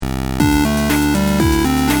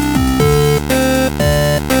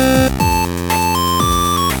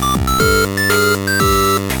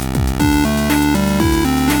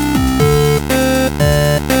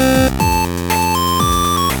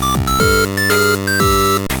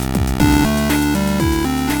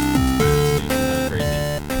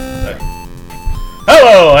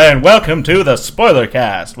and welcome to the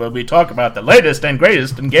Spoilercast, where we talk about the latest and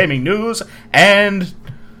greatest in gaming news and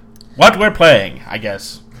what we're playing, I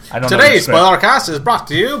guess. Today's Spoilercast is brought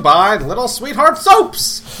to you by Little Sweetheart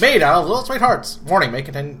Soaps, made out of Little Sweethearts. Warning, may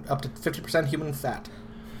contain up to 50% human fat.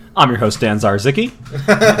 I'm your host, Dan Zarzicki,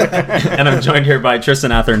 and I'm joined here by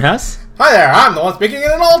Tristan Athern-Hess. Hi there, I'm the one speaking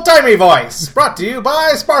in an old-timey voice, brought to you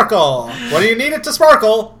by Sparkle. When you need it to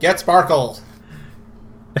sparkle, get Sparkle.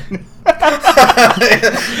 Derailed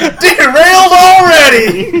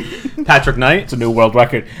already! Patrick Knight. It's a new world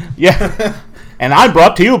record. Yeah. And I'm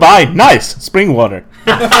brought to you by Nice Spring Water.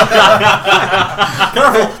 Careful,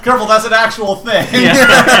 that's an actual thing.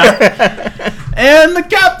 Yeah. And the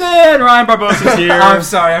captain, Ryan Barbosa's here. I'm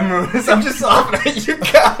sorry, I'm ruinous. I'm just laughing at you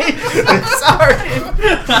guys. I'm sorry.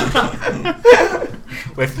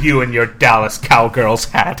 With you and your Dallas Cowgirls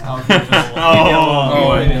hat.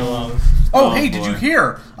 Hey, did you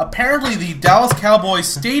hear? Apparently the Dallas Cowboys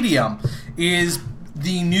Stadium is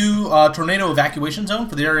the new tornado evacuation zone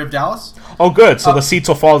for the area of Dallas. Oh, good. So the seats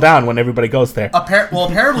will fall down when everybody goes there.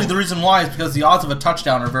 Apparently the reason why is because the odds of a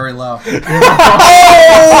touchdown are very low.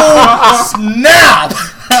 Oh, snap!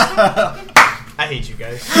 I hate you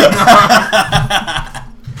guys.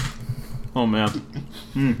 Oh man.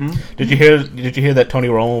 Mm-hmm. Did you hear that Tony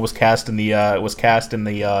Romo was cast in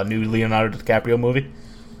the new Leonardo DiCaprio movie?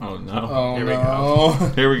 Oh no. Oh,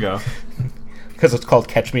 Here we go. Because it's called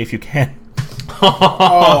Catch Me If You Can.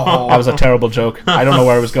 Oh. That was a terrible joke. I don't know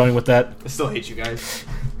where I was going with that. I still hate you guys.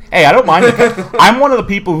 Hey, I don't mind. I'm one of the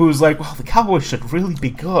people who's like, well, the Cowboys should really be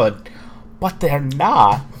good, but they're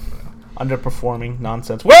not. Underperforming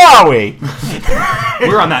nonsense. Where are we?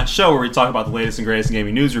 We're on that show where we talk about the latest and greatest in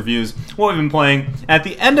gaming news, reviews, what we've been playing. At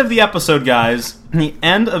the end of the episode, guys, we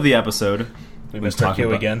Mr.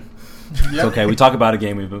 Q again. It's okay. We talk about a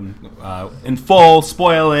game we've been in full,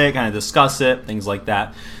 spoil it, kind of discuss it, things like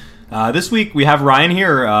that. This week we have Ryan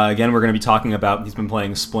here. Again, we're going to be talking about, he's been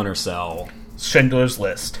playing Splinter Cell. Schindler's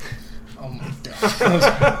List. Oh my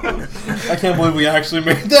god. I can't believe we actually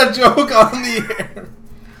made that joke on the air.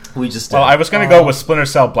 We just Well, I was going to go with Splinter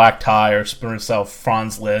Cell Black Tie or Splinter Cell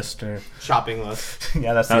Franz List or Shopping list.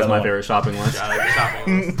 yeah, that was my favorite shopping list. Yeah, I like the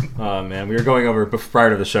shopping list. Oh man, we were going over prior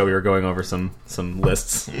to the show. We were going over some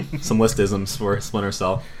lists, some listisms for Splinter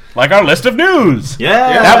Cell. Like our list of news.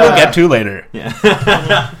 Yeah, that we'll get to later. Yeah.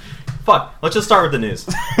 Fuck. Let's just start with the news.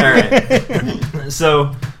 All right.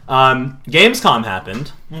 So, Gamescom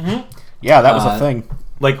happened. Mm-hmm. Yeah, that was a thing.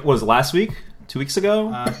 Like, what was it, last week? 2 weeks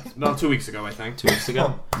ago? No, 2 weeks ago, I think. 2 weeks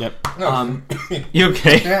ago. Yep. You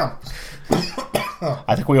okay? Yeah.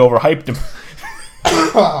 I think we overhyped him.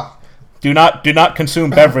 Do not consume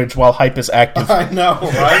beverage while hype is active. I know,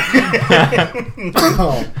 right?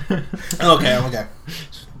 Okay, I'm okay.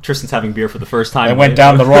 Tristan's having beer for the first time. It went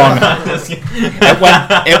down the wrong.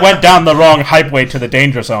 it went down the wrong hype way to the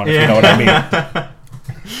danger zone. If you know what I mean.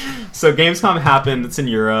 So Gamescom happened. It's in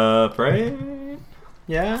Europe, right?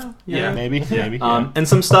 Yeah, maybe. And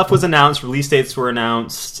some stuff was announced. Release dates were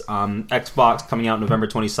announced. Xbox coming out November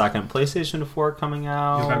 22nd. PlayStation 4 coming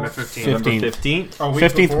out November 15th. 15th.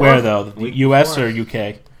 15th where though? US or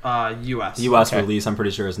UK? US. US Okay. release, I'm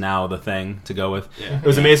pretty sure, is now the thing to go with. Yeah. It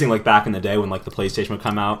was amazing, like back in the day when like the PlayStation would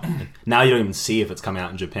come out. Now you don't even see if it's coming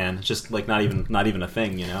out in Japan. It's just like not even a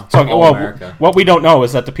thing, you know. So, All America. what we don't know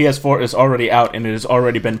is that the PS4 is already out and it has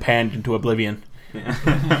already been panned into oblivion. Yeah.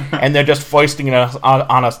 And they're just foisting it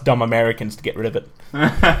on us dumb Americans to get rid of it.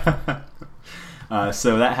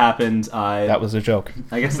 So that happened. That was a joke.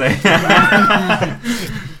 I guess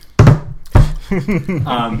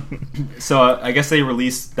I guess they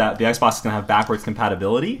released that the Xbox is going to have backwards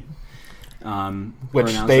compatibility.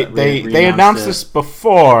 Which they announced this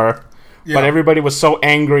before, but everybody was so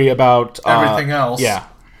angry about everything else. Yeah.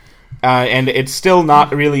 And it's still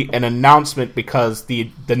not really an announcement because the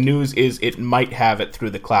news is it might have it through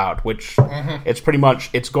the cloud, which it's pretty much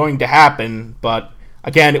it's going to happen. But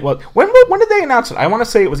again, it was when did they announce it? I want to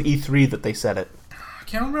say it was E3 that they said it. I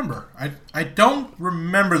can't remember. I don't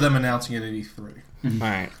remember them announcing it at E3. All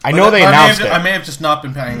right, I know they announced it. I may have just not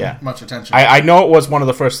been paying much attention. I know it was one of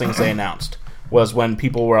the first things they announced was when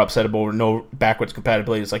people were upset about no backwards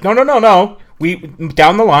compatibility. It's like no. We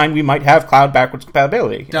down the line we might have cloud backwards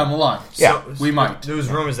compatibility. Down the line, yeah, we might. There was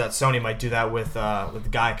rumors that Sony might do that with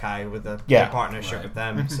Gaikai with the partnership with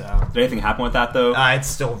them. So did anything happen with that though? It's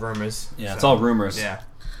still rumors. Yeah, it's all rumors. Yeah.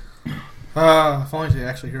 If only to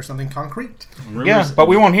actually hear something concrete. Rumors. Yeah, but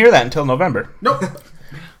we won't hear that until November. Nope.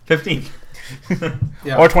 15th.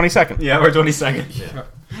 Or 22nd. Yeah, or 22nd. Yeah.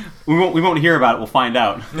 We won't hear about it. We'll find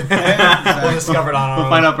out. We'll discover it on our We'll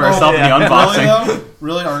find out for ourselves in the unboxing.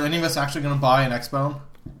 Really? Are any of us actually going to buy an Xbone?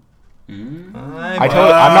 I'm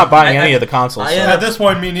not buying any of the consoles. At this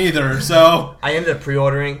point, me neither. So I ended up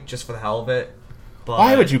pre-ordering just for the hell of it. But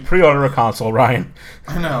why would you pre-order a console, Ryan?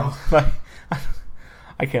 I know.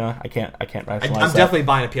 I can't rationalize I'm that. definitely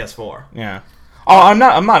buying a PS4. Yeah. Oh, I'm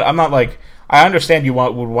not like. I understand you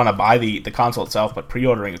would want to buy the console itself, but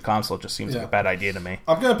pre-ordering a console just seems like a bad idea to me.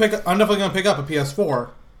 I'm definitely gonna pick up a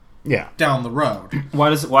PS4. Yeah. Down the road.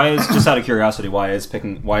 Why is just out of curiosity? Why is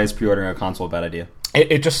pre-ordering a console a bad idea?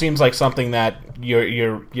 It just seems like something that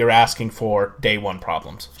you're asking for day one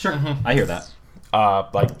problems. Sure, I hear that.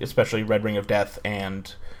 Like especially Red Ring of Death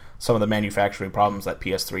and some of the manufacturing problems that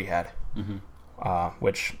PS3 had.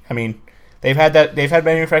 Which I mean, they've had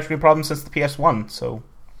manufacturing problems since the PS1. So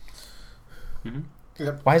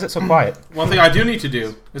why is it so quiet? One thing I do need to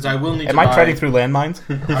do is I will need to buy... Am I treading through landmines?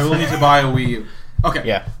 I will need to buy a Wii U. Okay.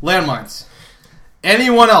 Yeah. Landmines.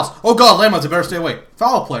 Anyone else? Oh god, landmines, I better stay away.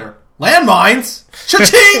 Foul player. Landmines?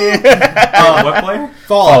 Cha-ching! What player?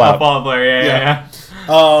 Fallout. Fallout player, yeah.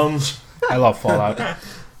 I love Fallout.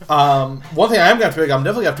 One thing I am going to pick up, I'm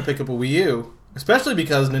definitely going to have to pick up a Wii U. Especially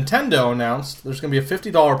because Nintendo announced there's going to be a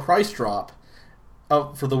 $50 price drop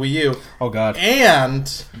for the Wii U. Oh god. And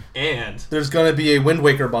there's going to be a Wind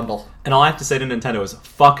Waker bundle. And all I have to say to Nintendo is,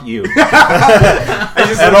 fuck you. And all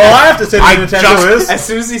I have to say to Nintendo is... As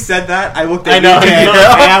soon as he said that, I looked at you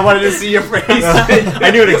and I wanted to see your face.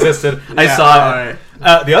 I knew it existed. I saw it.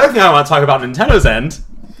 Right. The other thing I want to talk about Nintendo's end...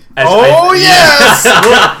 yes!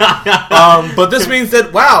 But this means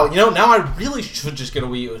that, wow, now I really should just get a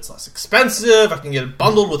Wii U. It's less expensive. I can get it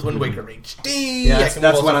bundled with Wind Waker HD. Yes,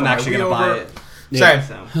 that's when I'm actually going to buy it. Same.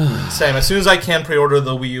 Same. As soon as I can pre-order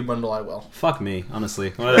the Wii U bundle, I will. Fuck me,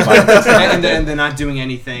 honestly. And they're not doing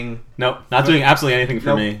anything. Nope, not doing absolutely anything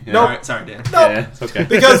for me. Yeah. Nope. Right, sorry, Dan. Nope. Yeah, it's okay.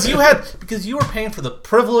 because you were paying for the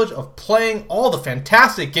privilege of playing all the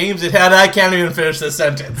fantastic games it had. I can't even finish this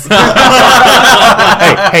sentence. hey,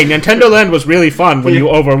 Nintendo Land was really fun when you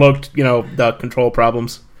overlooked, the control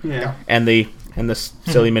problems. Yeah. And the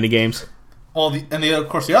silly mini games. Of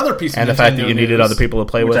course, the other piece of and the fact that you needed other people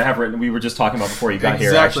to play which with. I have written, we were just talking about before you got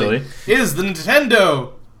here, actually. Is the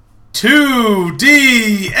Nintendo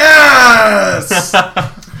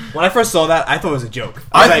 2DS. When I first saw that, I thought it was a joke.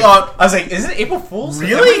 I was like, is it April Fool's?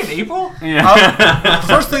 Really? In April? Yeah. The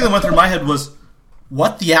first thing that went through my head was,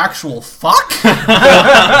 what the actual fuck?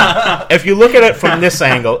 If you look at it from this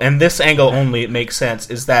angle, and this angle only, it makes sense,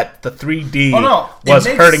 is that the 3D was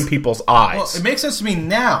hurting people's eyes. Well, it makes sense to me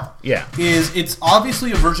now. Yeah. It's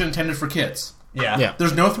obviously a version intended for kids. Yeah.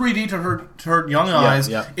 There's no 3D to hurt young eyes.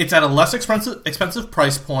 Yeah. It's at a less expensive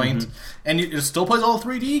price point, and it still plays all the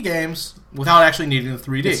 3D games without actually needing the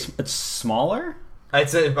 3D. It's smaller?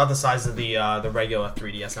 It's about the size of the regular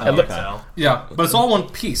 3DS. Yeah, but it's all one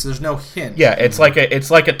piece. There's no hint. Yeah, it's like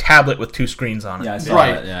a tablet with two screens on it. Yeah, I saw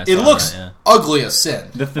right. That. Yeah, it looks ugly as sin.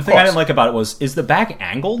 The thing I didn't like about it was, is the back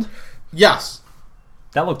angled? Yes.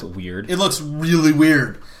 That looked weird. It looks really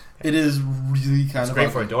weird. It is really kind of great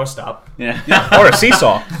ugly. for a doorstop. Yeah. Or a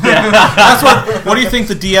seesaw. That's what do you think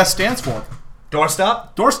the DS stands for?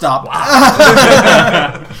 Doorstop? Doorstop.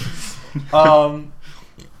 Wow.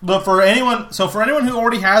 But for anyone who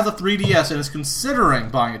already has a 3DS and is considering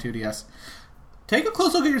buying a 2DS, take a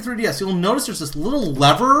close look at your 3DS. You'll notice there's this little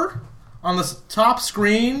lever on the top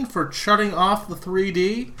screen for shutting off the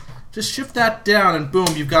 3D. Just shift that down and boom,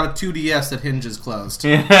 you've got a 2DS that hinges closed.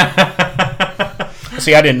 See,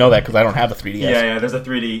 I didn't know that because I don't have a 3DS. Yeah, there's a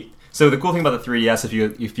 3D. So the cool thing about the 3DS, if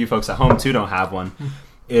you folks at home too don't have one,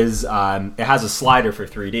 is it has a slider for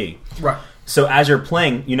 3D. Right. So as you're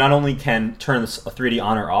playing, you not only can turn a 3D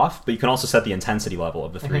on or off, but you can also set the intensity level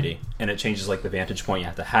of the 3D, and it changes like the vantage point you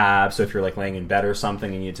have to have. So if you're like laying in bed or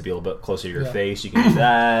something, you need to be a little bit closer to your face. You can do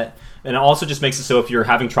that, and it also just makes it so if you're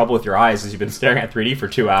having trouble with your eyes, as you've been staring at 3D for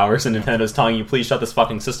 2 hours, and Nintendo's telling you please shut this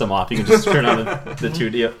fucking system off, you can just turn on the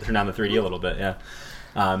 2D, turn on the 3D a little bit. Yeah.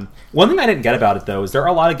 One thing I didn't get about it though is there are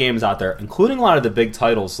a lot of games out there, including a lot of the big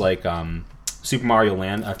titles like Super Mario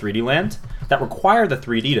Land, 3D Land, that require the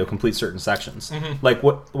 3D to complete certain sections. Like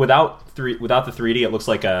without the 3D, it looks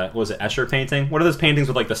like a Escher painting. What are those paintings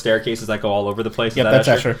with like the staircases that go all over the place? Yep, that's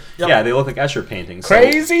Escher. Yep. Yeah, they look like Escher paintings.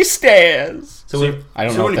 Crazy stairs. So I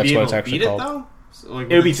don't know if that's what it's actually called.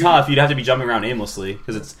 It would be tough. You'd have to be jumping around aimlessly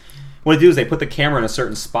because it's. What they do is they put the camera in a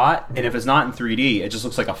certain spot, and if it's not in 3D, it just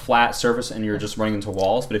looks like a flat surface, and you're just running into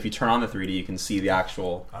walls. But if you turn on the 3D, you can see the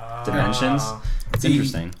actual dimensions. It's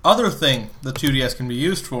interesting. Other thing the 2DS can be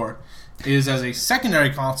used for is as a secondary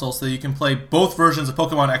console, so that you can play both versions of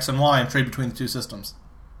Pokemon X and Y and trade between the two systems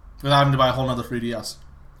without having to buy a whole other 3DS.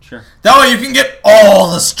 Sure. That way you can get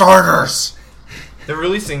all the starters. They're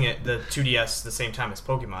releasing the 2DS the same time as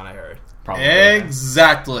Pokemon, I heard. Probably.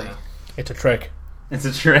 Exactly. It's a trick. It's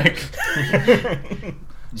a trick.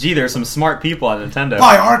 Gee, there's some smart people at Nintendo.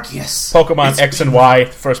 By Arceus. Pokemon X and Y,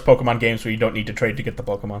 first Pokemon games where you don't need to trade to get the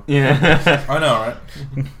Pokemon. Yeah. I know, right?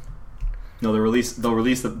 No, they'll release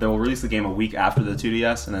the game a week after the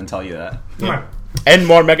 2DS and then tell you that. Yeah. And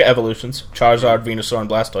more Mega Evolutions. Charizard, Venusaur, and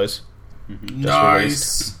Blastoise.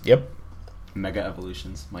 Nice. Yep. Mega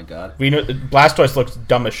Evolutions, my god. Blastoise looks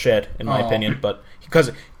dumb as shit, in my opinion, but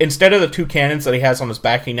because instead of the 2 cannons that he has on his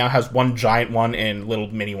back, he now has one giant one and little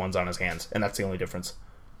mini ones on his hands, and that's the only difference.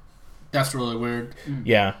 That's really weird.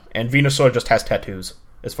 Yeah, and Venusaur just has tattoos,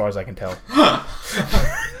 as far as I can tell.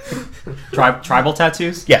 Tribal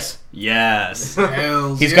tattoos? Yes. Yes.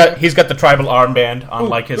 He's got the tribal armband on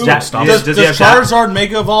like his stuff. Does Charizard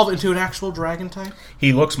Mega Evolve into an actual dragon type?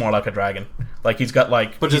 He looks more like a dragon. Like he's got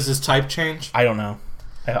like. But does his type change? I don't know.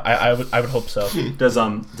 I would hope so. Does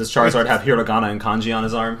Charizard have hiragana and kanji on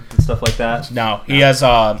his arm and stuff like that? No, he has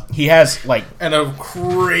like and a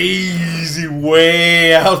crazy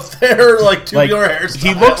way out there like tubular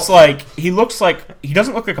hairstyle. He looks like he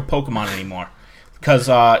doesn't look like a Pokemon anymore because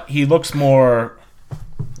he looks more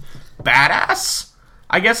badass,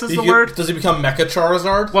 I guess is the word. Does he become Mecha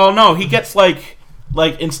Charizard? Well, no, he gets like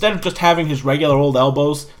instead of just having his regular old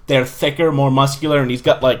elbows, they're thicker, more muscular, and he's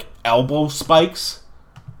got like elbow spikes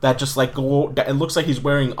that just like go. It looks like he's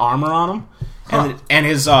wearing armor on him, and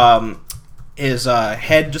his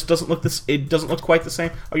head just doesn't look It doesn't look quite the same.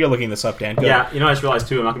 Oh, you're looking this up, Dan. Go. Yeah, I just realized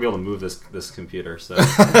too. I'm not gonna be able to move this computer, so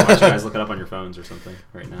why don't you guys look it up on your phones or something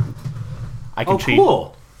right now? I can cheat.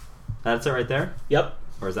 Cool. That's it right there. Yep.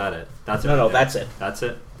 Or is that it? That's it. No, right there. that's it. That's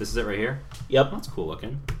it. This is it right here. Yep. That's cool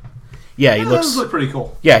looking. Yeah, he looks. Those look pretty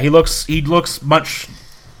cool. Yeah, he looks much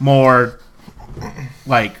more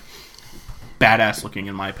like badass looking,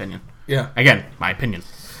 in my opinion. Yeah. Again, my opinion.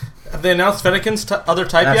 Have they announced Fennekin's other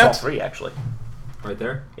type That's yet? all 3, actually. Right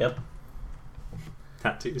there. Yep.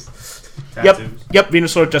 Tattoos. Yep.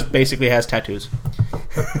 Venusaur just basically has tattoos.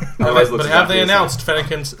 But have they announced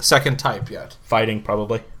Fennekin's second type yet? Fighting,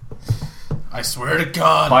 probably. I swear to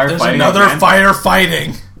God, there's Firefighting another again?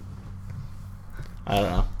 firefighting. I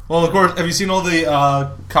don't know. Well, of course, have you seen all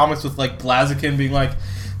the comics with like Blaziken being like,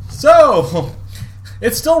 so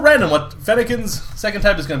it's still random what Fennekin's second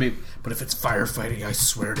type is going to be, but if it's firefighting, I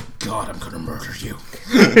swear to God, I'm going to murder you.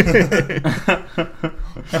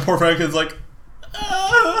 And poor Fennekin's like,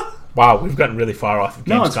 Wow, we've gotten really far off of Gamescom.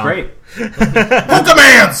 No, it's great.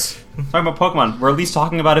 Pokemans! Talking about Pokemon. We're at least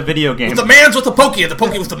talking about a video game. With the mans with the Pokey and the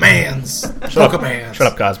Pokey with the mans. Pokemans. Shut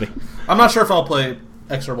up, Cosby. I'm not sure if I'll play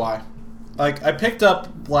X or Y. Like, I picked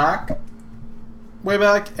up Black way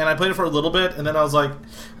back, and I played it for a little bit, and then I was like,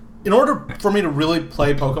 in order for me to really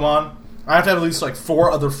play Pokemon, I have to have at least like 4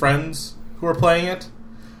 other friends who are playing it,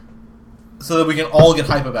 so that we can all get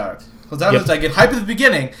hype about it. Because that means I get hype at the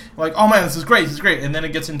beginning, I'm like, oh man, this is great, and then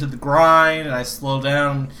it gets into the grind, and I slow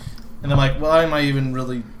down, and I'm like, well, why am I even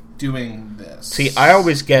really doing this? See, I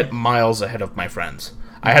always get miles ahead of my friends.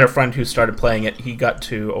 I had a friend who started playing it. He got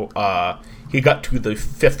to the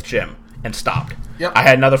 5th gym and stopped. Yep. I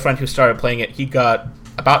had another friend who started playing it. He got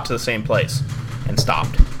about to the same place and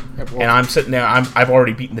stopped. Yep, well, And I'm sitting there. I've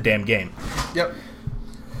already beaten the damn game. Yep.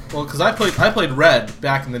 Well, because I played Red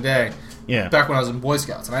back in the day. Yeah. Back when I was in Boy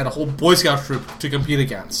Scouts, and I had a whole Boy Scout troop to compete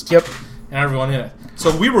against. Yep. And everyone in it.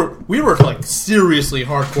 So we were like seriously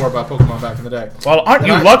hardcore about Pokemon back in the day. Well, aren't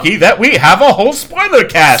you lucky that we have a whole spoiler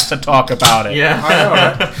cast to talk about it? Yeah. I know,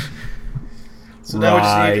 right? So now we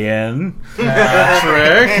just need Ryan.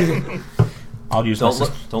 Patrick. I'll use Don't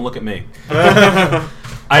this. look at me.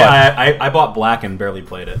 I bought Black and barely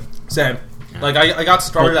played it. Same. Like I got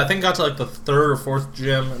started. I think got to like the 3rd or 4th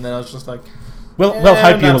gym, and then I was just like, We'll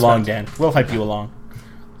hype you along, Dan. We'll hype you along.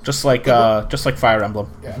 Just like Fire Emblem.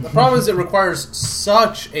 yeah. The problem is it requires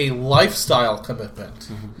such a lifestyle commitment.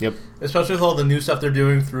 Mm-hmm. Yep. Especially with all the new stuff they're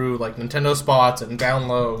doing through like Nintendo spots and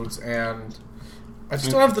downloads, and I just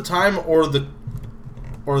don't have the time or the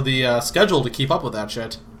schedule to keep up with that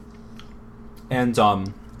shit. And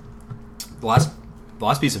the last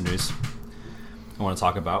piece of news I want to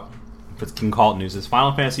talk about, if it can call it news, is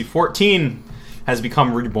Final Fantasy XIV has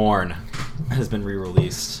become reborn. Has been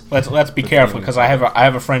re-released. Let's be careful because I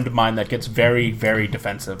have a friend of mine that gets very, very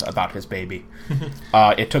defensive about his baby.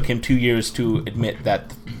 It took him 2 years to admit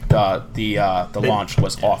that the launch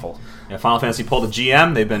was awful. Yeah, Final Fantasy pulled a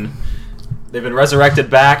GM. They've been resurrected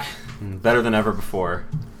back, better than ever before.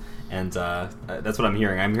 And that's what I'm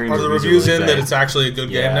hearing. I'm hearing Are the reviews in that it's actually a good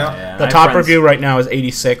game now? Yeah. The top review right now is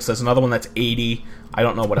 86. There's another one that's 80. I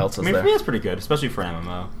don't know what else is there. For me, that's pretty good, especially for an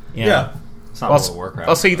MMO. Yeah. It's not World of Warcraft.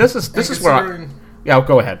 Well, see, this is where. Yeah,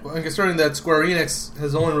 go ahead. And considering that Square Enix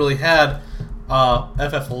has only really had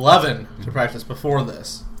FF11 to practice before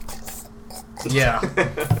this. Yeah.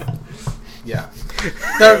 Yeah.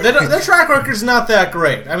 Their track record's not that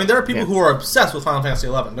great. I mean, there are people who are obsessed with Final Fantasy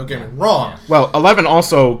 11. Don't get me wrong. Well, 11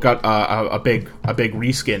 also got a big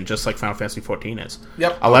reskin, just like Final Fantasy 14 is.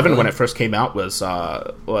 Yep. 11 when it first came out was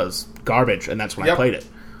garbage, and that's when I played it.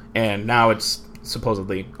 And now it's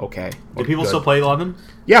supposedly okay. Do people still play 11?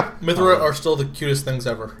 Yeah. Mithra are still the cutest things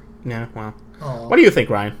ever. Yeah. Well. Aww. What do you think,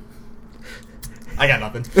 Ryan? I got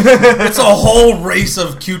nothing. It's a whole race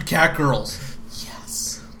of cute cat girls.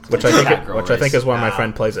 Which I think is why my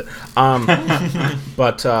friend plays it.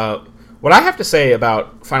 But what I have to say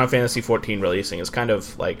about Final Fantasy XIV releasing is kind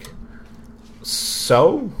of like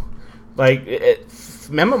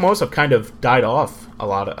MMOs have kind of died off a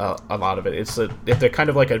lot of it. They're kind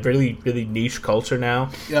of like a really really niche culture now,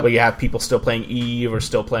 where you have people still playing Eve or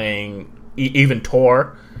still playing even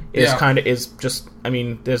Tor. There's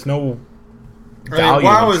no value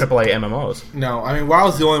in AAA MMOs. No, I mean, WoW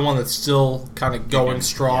is the only one that's still kind of going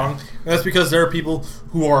strong. And that's because there are people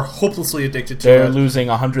who are hopelessly addicted to it. They're losing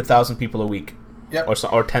 100,000 people a week. Yep.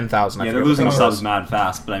 Or 10,000. Yeah, they're losing subs mad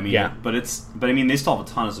fast, but I mean, yeah. but they still have a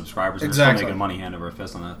ton of subscribers, and they're still making money hand over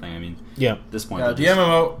fist on that thing. I mean, at this point, the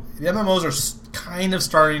MMOs are kind of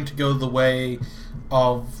starting to go the way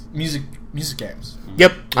of music games.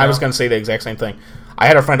 Yep, I was going to say the exact same thing. I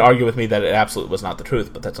had a friend argue with me that it absolutely was not the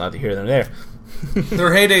truth, but that's neither here nor there.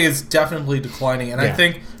 Their heyday is definitely declining, and I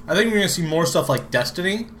think we're going to see more stuff like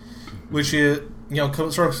Destiny, which is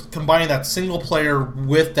sort of combining that single player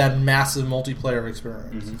with that massive multiplayer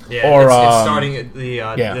experience. Mm-hmm. Yeah, or it's starting at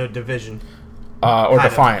the Division, or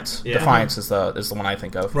Defiance. Yeah. Defiance is the one I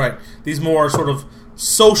think of. Right, these more sort of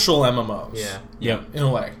social MMOs. Yeah, in a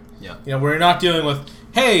way. Yeah, where you're not dealing with,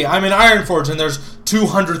 hey, I'm in Ironforge and there's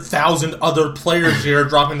 200,000 other players here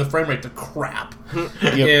dropping the frame rate to crap.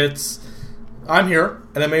 It's, I'm here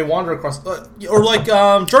and I may wander across, or like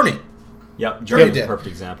Journey. Yep, Journey is a perfect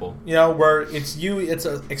example. Where it's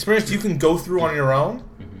an experience you can go through on your own,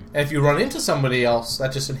 and if you run into somebody else,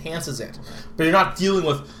 that just enhances it. But you're not dealing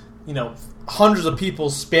with, hundreds of people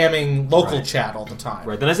spamming local chat all the time.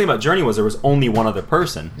 Right. The nice thing about Journey was there was only one other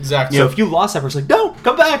person. Exactly. So if you lost that person, like, no,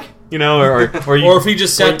 come back. Or if he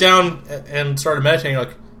just sat down and started meditating, you're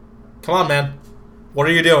like, come on, man, what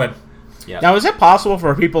are you doing? Yeah. Now, is it possible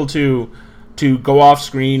for people to go off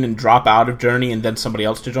screen and drop out of Journey and then somebody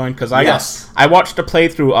else to join? Because I watched a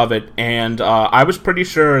playthrough of it, and I was pretty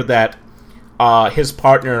sure that his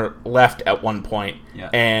partner left at one point,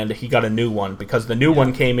 and he got a new one because the new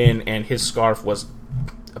one came in and his scarf was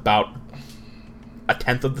about a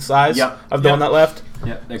tenth of the size of the one that left.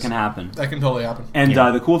 Yeah, that can happen. That can totally happen. And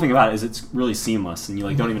the cool thing about it is it's really seamless, and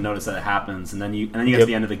you don't even notice that it happens. And then you get to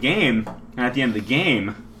the end of the game, and at the end of the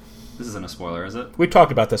game, this isn't a spoiler, is it? We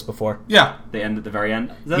talked about this before. Yeah, the end at the very end.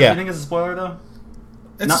 Is that you think it's a spoiler though?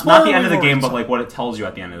 It's not the end of the game, but like what it tells you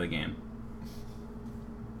at the end of the game.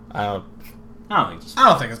 I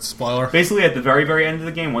don't think it's a spoiler. Basically, at the very, very end of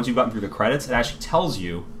the game, once you've gotten through the credits, it actually tells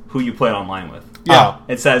you who you played online with. Yeah.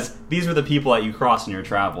 It says, these were the people that you crossed in your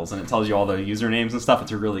travels, and it tells you all the usernames and stuff.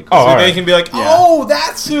 It's a really cool. So they can be like, oh,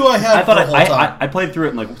 that's who I had the whole time. I played through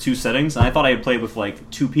it in like 2 settings, and I thought I had played with like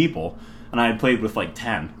 2 people, and I had played with like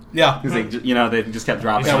 10. Yeah. Because they just kept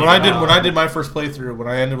dropping. Yeah, when I did my first playthrough, when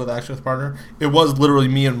I ended with Action with Partner, it was literally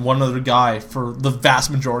me and one other guy for the vast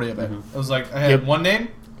majority of it. It was like, I had one name,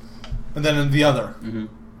 and then the other. Mm-hmm.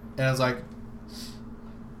 And I was like...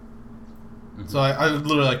 So I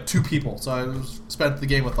literally like 2 people. So I spent the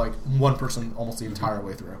game with like one person almost the entire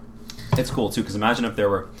way through. It's cool too, because imagine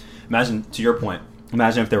to your point,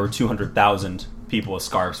 imagine if there were 200,000 people with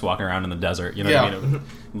scarves walking around in the desert. You know what I mean?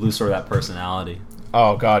 Lose sort of that personality.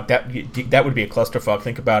 Oh god, that would be a clusterfuck.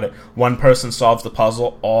 Think about it. One person solves the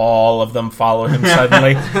puzzle, all of them follow him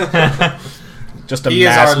suddenly. Just a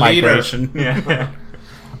mass migration. Yeah.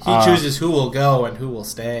 He chooses who will go and who will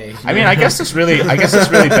stay. I mean, I guess this really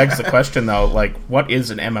begs the question, though. Like, what is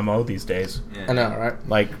an MMO these days? Yeah. I know, right?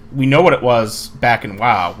 Like, we know what it was back in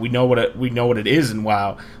WoW. We know what it is in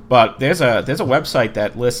WoW. But there's a website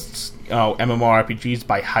that lists MMORPGs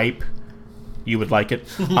by hype. You would like it.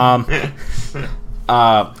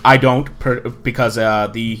 I don't because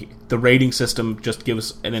the rating system just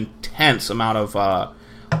gives an intense amount of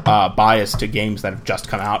bias to games that have just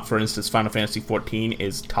come out. For instance, Final Fantasy XIV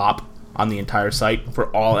is top on the entire site for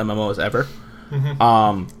all MMOs ever.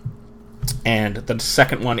 Mm-hmm. And the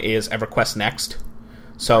second one is EverQuest Next,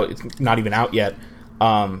 so it's not even out yet.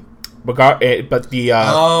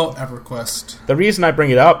 EverQuest. The reason I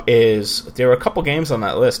bring it up is there are a couple games on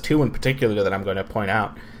that list, 2 in particular that I'm going to point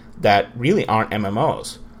out, that really aren't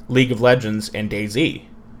MMOs: League of Legends and DayZ.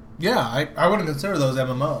 Yeah, I wouldn't consider those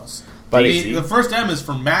MMOs. But the first M is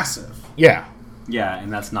for massive. Yeah. Yeah,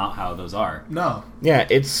 and that's not how those are. No. Yeah,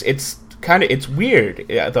 it's weird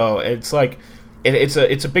though. It's like it's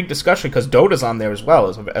a big discussion because Dota's on there as well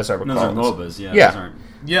as I recall. Those are MOBAs, yeah. Yeah. Those aren't...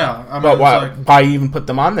 Yeah, I mean, but why even put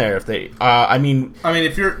them on there if they? I mean,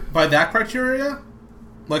 if you're by that criteria,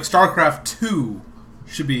 like StarCraft 2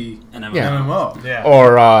 should be an MMO. Yeah. MMO. Yeah.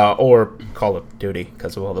 Or Call of Duty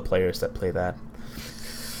because of all the players that play that.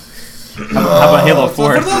 How about Halo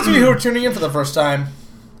 4? So for those of you who are tuning in for the first time,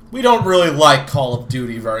 we don't really like Call of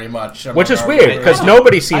Duty very much. Which is weird because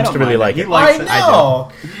nobody seems to really like it. I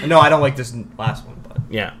know. No, I don't like this last one, but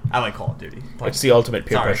Yeah, I like Call of Duty. it's the ultimate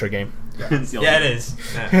peer Sorry. pressure game. Yeah, it is.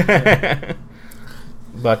 Yeah.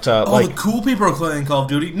 But the cool people are playing Call of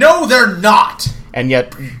Duty. No, they're not. And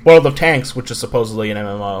yet, World of Tanks, which is supposedly an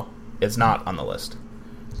MMO, is not on the list.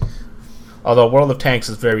 Although World of Tanks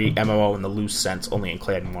is very MMO in the loose sense, only in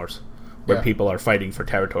Clan Wars, where people are fighting for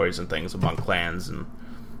territories and things among clans. And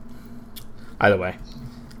either way,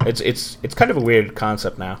 it's kind of a weird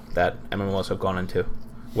concept now that MMOs have gone into,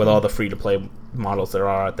 with all the free-to-play models there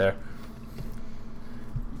are out there.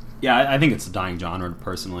 Yeah, I think it's a dying genre,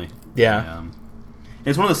 personally. Yeah.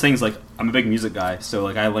 It's one of those things, like, I'm a big music guy, so,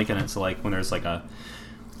 like, I liken it to, like, when there's, like,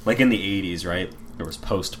 like, in the 80s, right? There was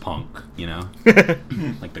post-punk, you know?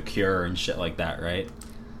 Like, The Cure and shit like that, right?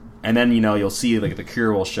 And then, you know, you'll see, like, The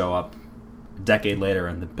Cure will show up a decade later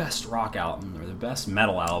and the best rock album or the best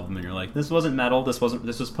metal album, and you're like, this wasn't metal, this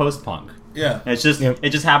was post-punk. Yeah. And it's just, it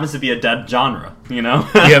just happens to be a dead genre, you know?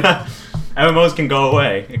 Yep. MMOs can go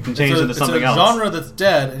away. It can change into something else. It's a genre that's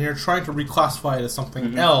dead, and you're trying to reclassify it as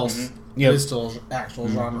something else. Yep. It is still an actual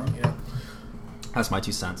genre. Yeah. That's my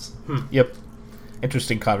 2 cents. Yep.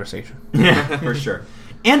 Interesting conversation. Yeah, for sure.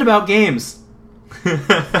 And about games.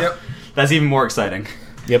 Yep. That's even more exciting.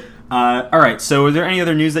 Yep. All right, so is there any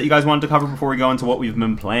other news that you guys wanted to cover before we go into what we've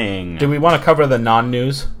been playing? Do we want to cover the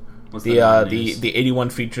non-news? What's The non-news? the 81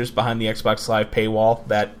 features behind the Xbox Live paywall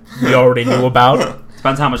that we already knew about.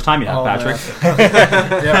 Depends how much time you have, Patrick.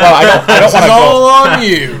 Well, I don't want to It's all go. on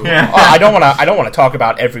you. I don't want to talk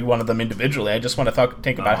about every one of them individually. I just want to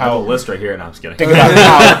think about I have a how list right here. No, I'm just kidding. think about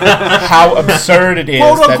how absurd it is.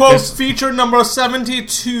 Quote that unquote this, feature number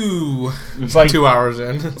 72. it's like 2 hours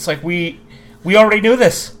in. it's like we already knew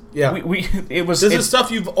this. Yeah. This is stuff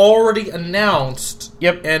you've already announced.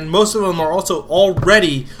 Yep. And most of them are also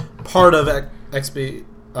already part of the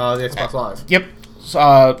Xbox Live. Yep.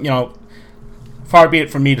 Far be it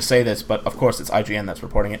from me to say this, but of course it's IGN that's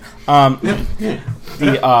reporting it.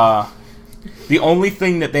 The only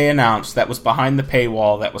thing that they announced that was behind the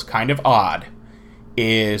paywall that was kind of odd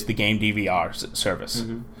is the game DVR service.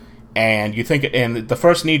 Mm-hmm. And you think, and the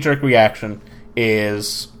first knee-jerk reaction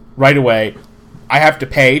is right away, I have to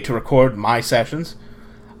pay to record my sessions,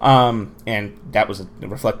 and that was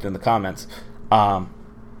reflected in the comments.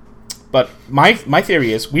 But my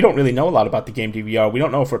theory is we don't really know a lot about the game DVR. We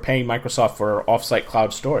don't know if we're paying Microsoft for off-site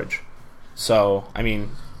cloud storage. So, I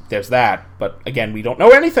mean, there's that. But, again, we don't know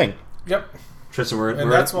anything. Yep. Tristan, we're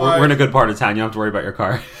in a good part of town. You don't have to worry about your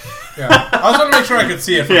car. Yeah. I was going to make sure I could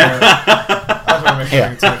see it from here. I was going to make sure I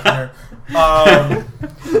could see it from here.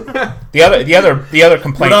 The other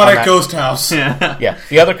complaint we're not on at that, Ghost House. Yeah,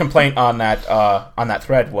 the other complaint on that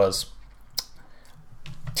thread was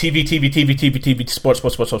TV, sports.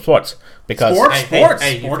 Because Sports.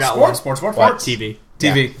 TV.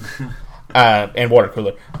 And water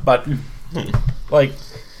cooler. But like,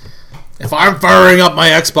 if I'm firing up my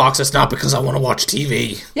Xbox, it's not because I want to watch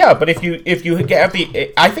TV. yeah, but if you have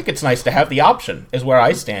I think it's nice to have the option. Is where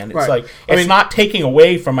I stand. It's Right. like it's not taking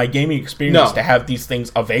away from my gaming experience to have these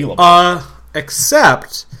things available.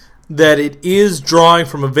 Except that it is drawing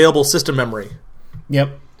from available system memory.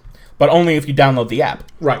 Yep. But only if you download the app.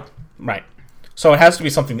 Right. So it has to be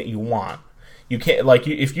something that you want. You can't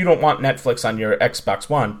if you don't want Netflix on your Xbox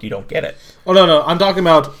One, you don't get it. Oh no! I'm talking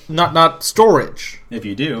about not storage. If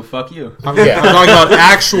you do, fuck you. I'm talking about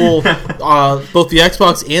actual. Both the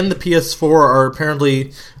Xbox and the PS4 are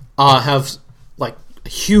apparently have like a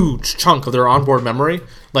huge chunk of their onboard memory,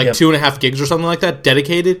 like 2.5 gigs or something like that,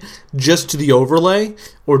 dedicated just to the overlay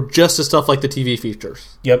or just to stuff like the TV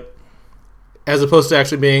features. Yep. As opposed to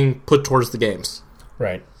actually being put towards the games.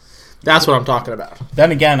 Right. That's what I'm talking about.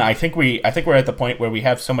 Then again, I think we're at the point where we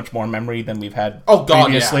have so much more memory than we've had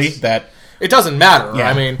previously that it doesn't matter. Yeah.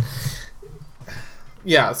 I mean,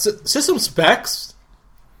 system specs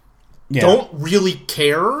don't really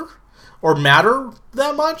care or matter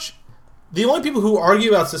that much. The only people who argue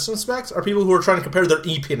about system specs are people who are trying to compare their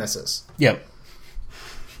e-penises. Yep.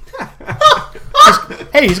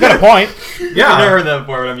 Hey, he's got a point. Yeah. I've never heard that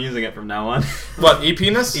before, but I'm using it from now on. What,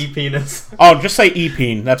 e-penis? E-penis. Oh, just say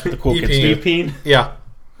e-peen. That's what the cool kids do. E-peen? Yeah.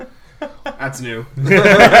 That's new.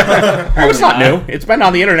 Oh, it's not new. It's been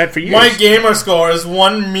on the internet for years. My gamer score is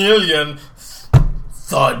 1 million.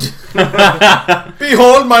 Thud.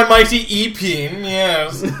 Behold my mighty e-peen,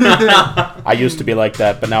 yes. I used to be like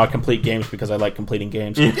that, but now I complete games because I like completing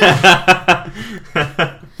games.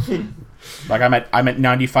 Like I'm at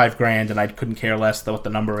 95 grand and I couldn't care less what the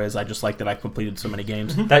number is. I just like that I've completed so many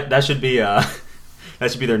games. That should be that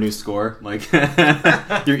should be their new score, like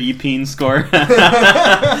your e-peen score.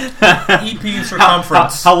 E-peen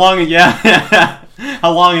circumference. How long? Yeah.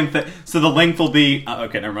 How long? So the length will be.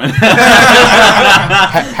 Okay, never mind.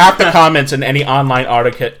 Half the comments in any online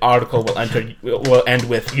article will end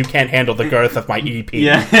with "You can't handle the girth of my EP."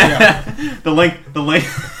 Yeah. The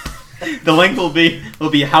length will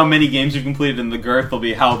be how many games you've completed, and the girth will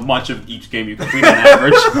be how much of each game you complete on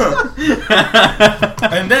average.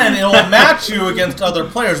 And then it will match you against other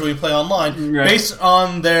players when you play online based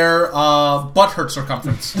on their butthurt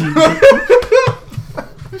circumference.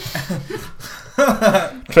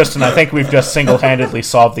 Tristan, I think we've just single-handedly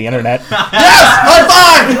solved the internet. Yes! High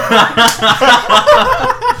five!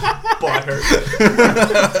 Butthurt.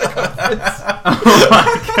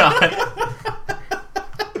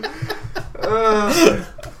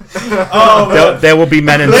 Oh my god. There will be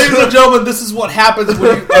men in Ladies and gentlemen, this is what happens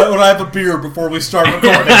when I have a beer before we start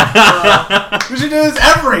recording. We should do this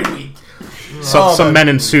every week. some men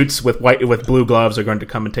in suits with blue gloves are going to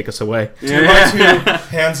come and take us away. 2 by 2,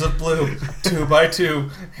 hands of blue. 2 by 2,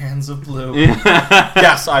 hands of blue.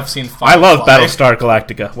 Yes, I've seen I love Battlestar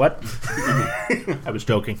Galactica. What? I was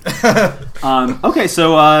joking. Okay,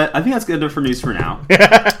 so I think that's good for news for now.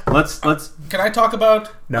 Let's. Can I talk about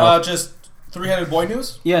just three-headed boy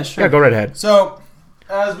news? Yeah, sure. Yeah, go right ahead. So,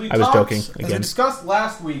 as we discussed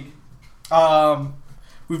last week,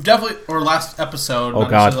 we've definitely, or last episode. Oh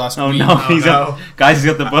God! Last oh week. no! He's got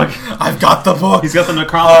the book. I've got the book. He's got the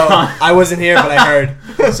Necronomicon. I wasn't here, but I heard.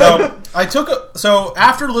 So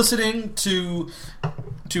after listening to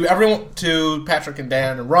everyone, to Patrick and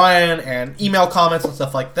Dan and Ryan, and email comments and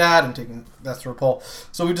stuff like that, and taking that through a poll,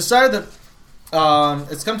 so we decided that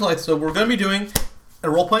it's come to light. So we're going to be doing a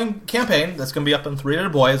role-playing campaign that's going to be up on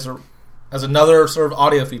Three-Headed Boy as another sort of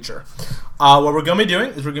audio feature. What we're going to be doing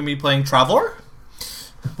is we're going to be playing Traveler,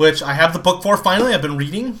 which I have the book for finally. I've been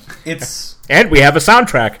reading. And we have a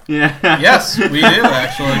soundtrack. Yeah. Yes, we do,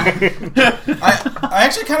 actually. I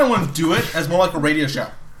actually kind of want to do it as more like a radio show.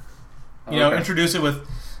 You know, introduce it with,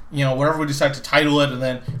 whatever we decide to title it, and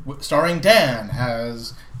then starring Dan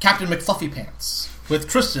as Captain McFluffy Pants, with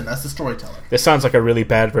Tristan as the storyteller. This sounds like a really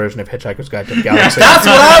bad version of Hitchhiker's Guide to the Galaxy. That's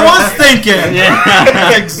what I was thinking!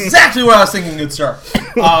 Yeah. Exactly what I was thinking, good sir.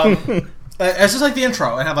 It's just like the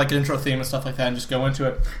intro, and have like an intro theme and stuff like that, and just go into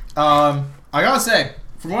it. I gotta say,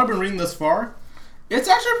 from what I've been reading thus far, it's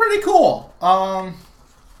actually pretty cool.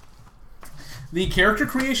 The character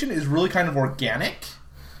creation is really kind of organic.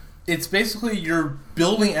 It's basically you're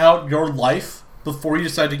building out your life before you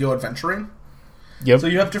decide to go adventuring. Yep. So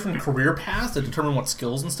you have different career paths that determine what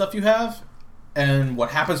skills and stuff you have, and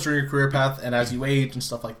what happens during your career path, and as you age and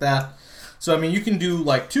stuff like that. So I mean, you can do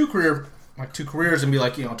like two careers and be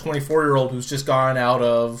like, a 24-year-old who's just gone out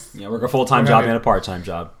of work a full-time job and a part-time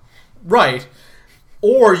job. Right.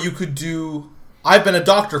 Or you could do, I've been a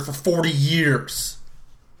doctor for 40 years.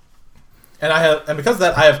 And because of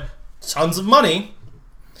that, I have tons of money.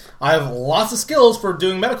 I have lots of skills for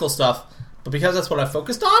doing medical stuff. But because that's what I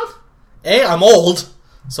focused on, A, I'm old,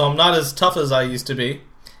 so I'm not as tough as I used to be.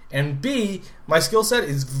 And B, my skill set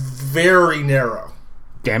is very narrow.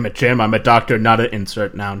 Damn it, Jim, I'm a doctor, not an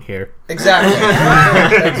insert noun here. Exactly.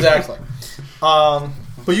 Exactly.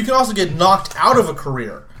 But you can also get knocked out of a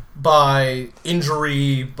career by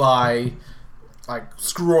injury, by like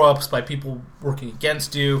screw-ups, by people working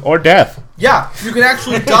against you. Or death. Yeah, you can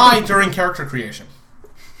actually die during character creation.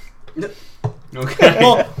 Okay.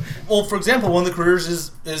 Well, for example, one of the careers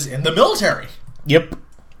is in the military. Yep.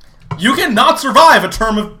 You cannot survive a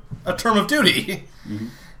term of duty. Mm-hmm.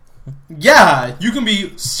 Yeah, you can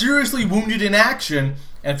be seriously wounded in action,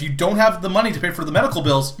 and if you don't have the money to pay for the medical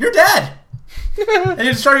bills, you're dead. And you have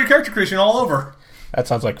to start your character creation all over. That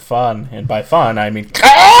sounds like fun, and by fun, I mean...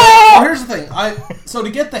 Well, here's the thing. So to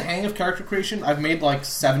get the hang of character creation, I've made like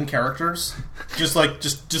 7 characters. Just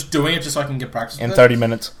doing it just so I can get practice with in it. 30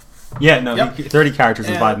 minutes. Yeah, no, 30 characters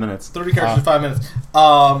in 5 minutes. 30 characters in 5 minutes.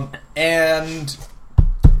 And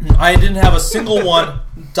I didn't have a single one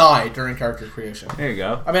die during character creation. There you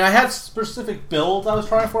go. I mean, I had specific builds I was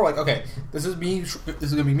trying for. Like, okay, this is going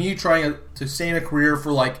to be me trying to stay in a career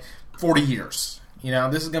for like 40 years.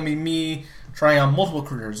 This is going to be me trying out multiple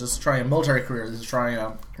careers. This is trying a military career. This is trying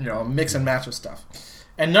a mix and match of stuff.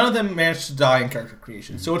 And none of them managed to die in character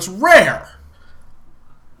creation. So it's rare.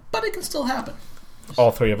 But it can still happen.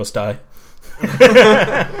 All three of us die.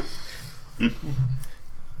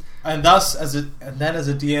 And thus, as a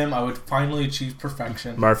DM, I would finally achieve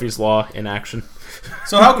perfection. Murphy's Law in action.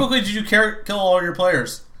 So how quickly did you kill all your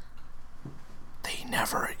players? They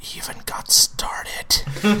never even got started.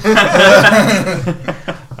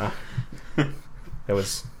 That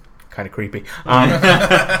was kind of creepy.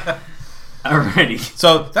 Alrighty.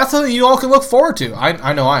 So that's something you all can look forward to.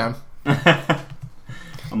 I know I am.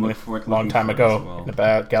 I'm looking forward to a long time ago well. in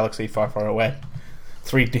a galaxy far, far away.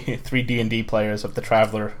 Three D&D players of the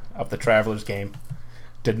Traveler's game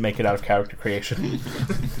didn't make it out of character creation.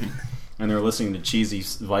 And they were listening to cheesy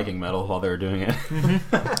Viking metal while they were doing it.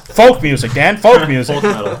 Folk music, Dan. Folk music. Folk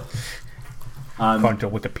metal. According to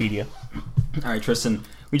Wikipedia. All right, Tristan,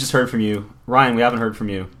 we just heard from you. Ryan, we haven't heard from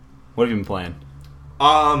you. What have you been playing?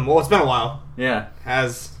 Well, it's been a while. Yeah.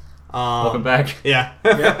 Welcome back. Yeah.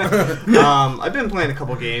 I've been playing a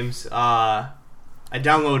couple games. I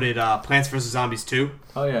downloaded Plants vs. Zombies 2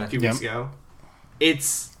 a few weeks ago.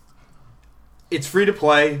 It's free to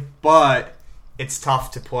play, but it's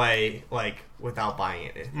tough to play without buying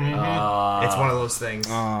it. It's one of those things.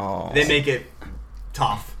 Oh. They make it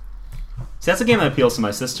tough. See, that's a game that appeals to my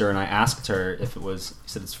sister, and I asked her if it was.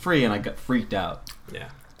 She said it's free, and I got freaked out. Yeah.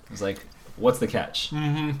 I was like, "What's the catch?"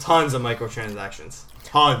 Mm-hmm. Tons of microtransactions.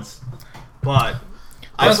 Tons. But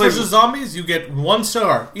Plants vs. Zombies, you get 1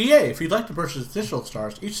 star. EA, if you'd like to purchase additional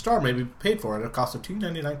stars, each star may be paid for at a cost of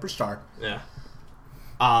 $2.99 per star. Yeah.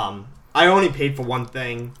 I only paid for one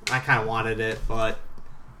thing. I kind of wanted it, but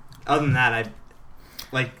other than that,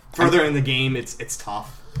 further in the game, it's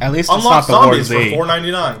tough. At least Unlock it's not the Lord zombies Z. for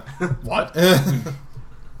 $4.99. What?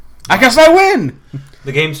 I guess I win!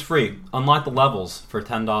 The game's free. Unlock the levels for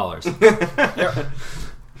 $10.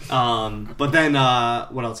 But then,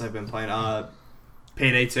 what else I've been playing?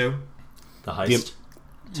 Payday 2. The Heist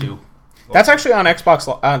 2. That's actually on Xbox.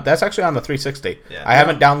 That's actually on the 360. Yeah. I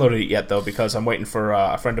haven't downloaded it yet, though, because I'm waiting for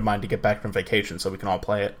a friend of mine to get back from vacation so we can all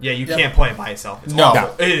play it. Yeah, you can't play it by yourself. It's No.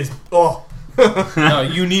 awful. It is. Oh. No,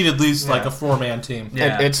 you need at least a 4-man team.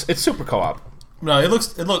 Yeah. It's super co-op. No,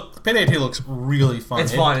 Payday 2 looks really fun.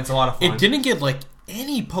 It's fun. It's a lot of fun. It didn't get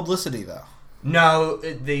any publicity though. No,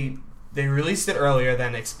 they released it earlier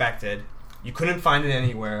than expected. You couldn't find it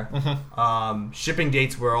anywhere. Mm-hmm. Shipping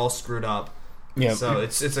dates were all screwed up. Yeah. So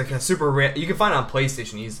it's a super rare. You can find it on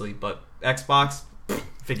PlayStation easily, but Xbox,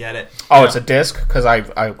 forget it. Oh, it's a disc? Because I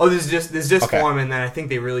there's disc Okay. form, and then I think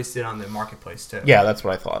they released it on the marketplace too. Yeah, that's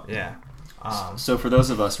what I thought. Yeah. So for those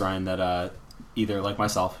of us, Ryan, that either like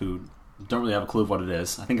myself who don't really have a clue of what it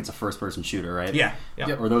is, I think it's a first-person shooter, right? Yeah.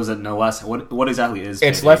 Or those that know less, what exactly is?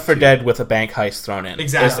 It's Payday Left 4 2? Dead with a bank heist thrown in.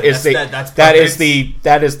 Exactly. That's that is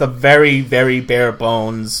the very, very bare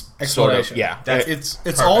bones sort of. Exploration. Yeah.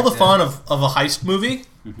 It's all the fun of a heist movie,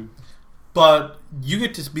 but you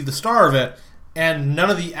get to be the star of it, and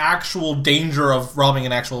none of the actual danger of robbing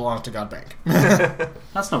an actual honest-to-God bank.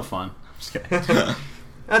 That's no fun. Just kidding.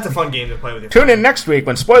 That's a fun game to play with your Tune in next week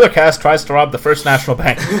when Spoilercast tries to rob the First National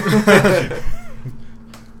Bank.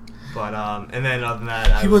 But and then other than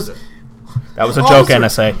that, That was a joke,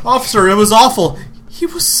 NSA. Officer, it was awful. He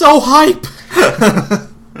was so hype.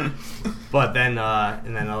 But then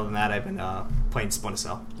and then other than that, I've been playing Splinter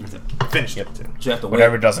Cell. That's it. Finished it too. Did you have to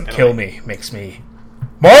Whatever wait? doesn't kill me makes me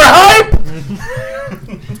more hype.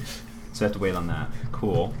 So you have to wait on that.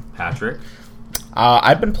 Cool, Patrick.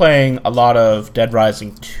 I've been playing a lot of Dead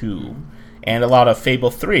Rising 2 and a lot of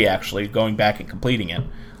Fable 3, actually, going back and completing it.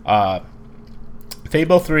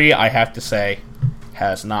 Fable 3, I have to say,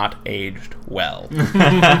 has not aged well.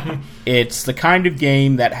 It's the kind of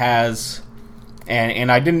game that has...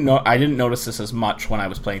 And I didn't notice this as much when I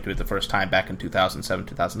was playing through it the first time back in 2007,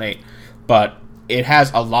 2008, but it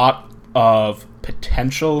has a lot of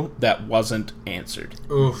potential that wasn't answered.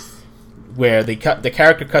 Oof. Where the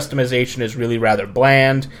character customization is really rather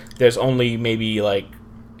bland. There's only maybe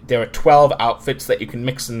there are 12 outfits that you can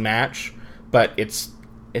mix and match, but it's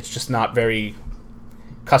just not very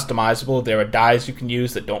customizable. There are dyes you can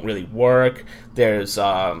use that don't really work. There's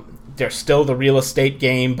still the real estate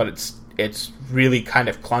game, but it's really kind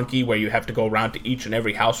of clunky where you have to go around to each and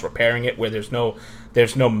every house repairing it, where there's no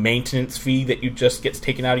maintenance fee that just gets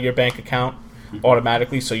taken out of your bank account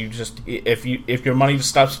automatically. So you just if your money just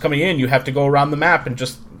stops coming in, you have to go around the map and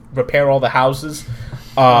just repair all the houses.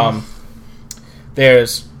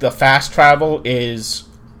 There's the fast travel is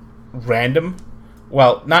random.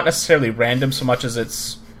 Well, not necessarily random so much as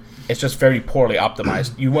it's it's just very poorly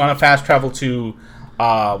optimized. You want to fast travel to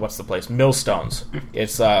what's the place? Millstones.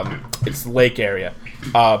 It's the lake area,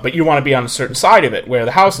 but you want to be on a certain side of it where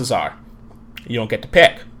the houses are. You don't get to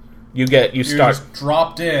pick. You're just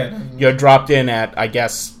dropped in. You're dropped in at, I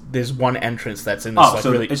guess, there's one entrance that's in this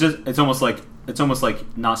so really. It's almost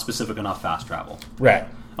like not specific enough fast travel. Right.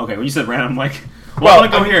 Okay, when you said random, like, well, I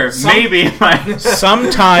want to go here. Maybe.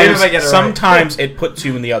 Sometimes it puts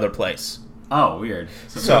you in the other place. Oh, weird.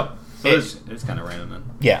 So it's kind of random then.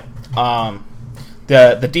 Yeah.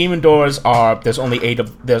 The demon doors are there's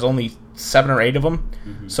only 7 or 8 of them,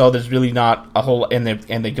 so there's really not a whole and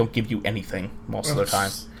they don't give you anything most of the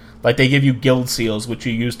time. Like they give you guild seals, which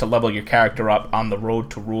you use to level your character up on the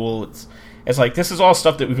road to rule. It's like this is all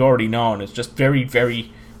stuff that we've already known. It's just very,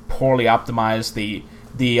 very poorly optimized. The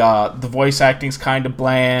voice acting's kind of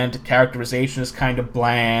bland. Characterization is kind of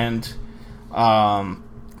bland.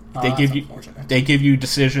 They give you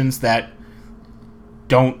decisions that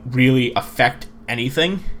don't really affect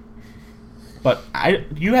anything. But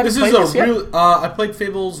you haven't played this yet? I played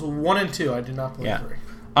Fables 1 and 2. I did not play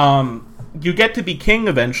 3. You get to be king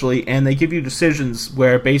eventually, and they give you decisions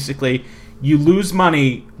where basically you lose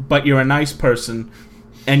money, but you're a nice person,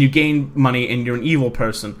 and you gain money, and you're an evil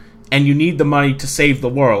person, and you need the money to save the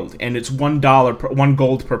world, and it's $1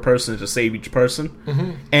 gold per person to save each person.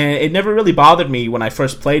 Mm-hmm. And it never really bothered me when I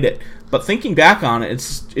first played it, but thinking back on it,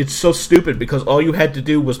 it's so stupid because all you had to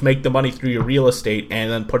do was make the money through your real estate and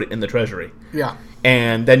then put it in the treasury. Yeah.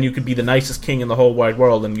 And then you could be the nicest king in the whole wide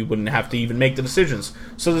world, and you wouldn't have to even make the decisions.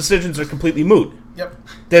 So the decisions are completely moot. Yep.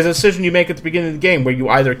 There's a decision you make at the beginning of the game where you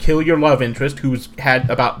either kill your love interest, who's had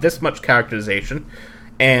about this much characterization,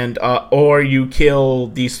 and or you kill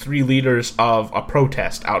these 3 leaders of a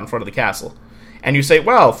protest out in front of the castle. And you say,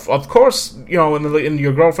 well, of course, and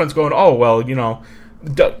your girlfriend's going, oh, well,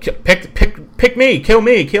 pick me, kill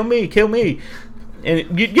me.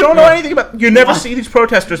 And you don't know anything about... You never see these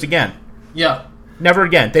protesters again. Yeah. Never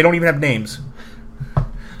again. They don't even have names.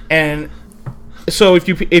 And so if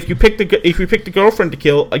you pick the girlfriend to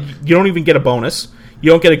kill, you don't even get a bonus.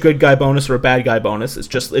 You don't get a good guy bonus or a bad guy bonus.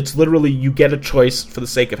 It's literally you get a choice for the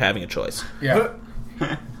sake of having a choice. Yeah.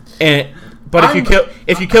 But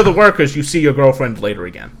if you kill the workers, you see your girlfriend later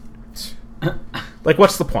again. Like,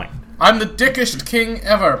 what's the point? I'm the dickest king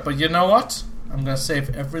ever, but you know what? I'm going to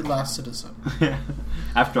save every last citizen.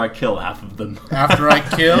 After I kill half of them. After I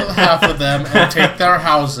kill half of them and take their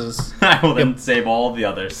houses. I will then save all of the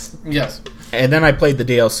others. Yes. And then I played the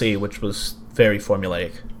DLC, which was very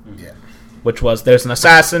formulaic. Yeah. Which was, there's an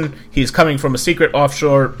assassin, he's coming from a secret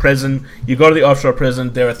offshore prison. You go to the offshore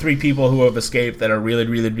prison, there are 3 people who have escaped that are really,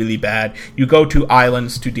 really, really bad. You go to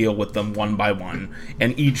islands to deal with them one by one.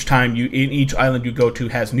 And each island you go to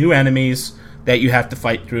has new enemies that you have to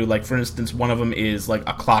fight through. Like, for instance, one of them is like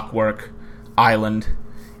a clockwork island,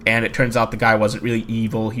 and it turns out the guy wasn't really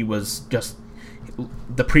evil. He was just...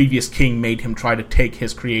 The previous king made him try to take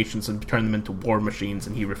his creations and turn them into war machines,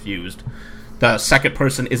 and he refused. The second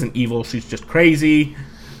person isn't evil; she's just crazy.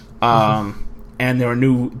 And there are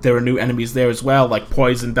new enemies there as well, like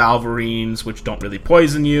poison Balverines, which don't really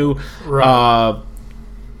poison you. Right.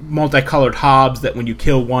 Multicolored hobs that when you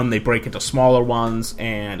kill one, they break into smaller ones,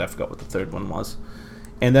 and I forgot what the third one was.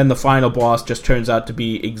 And then the final boss just turns out to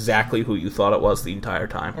be exactly who you thought it was the entire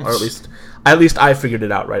time, or at least I figured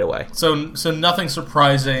it out right away. So nothing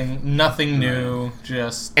surprising, nothing new,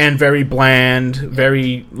 just and very bland.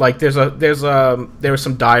 Very like there are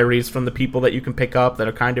some diaries from the people that you can pick up that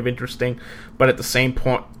are kind of interesting, but at the same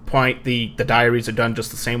point, the diaries are done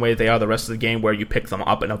just the same way they are the rest of the game, where you pick them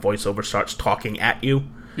up and a voiceover starts talking at you.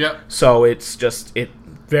 Yeah. So it's just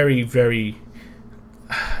very, very.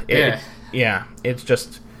 It's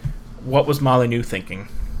just, what was Molyneux thinking?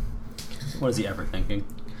 What is he ever thinking?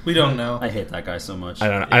 We don't know. I hate that guy so much. I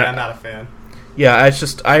don't know. I'm not a fan. Yeah, it's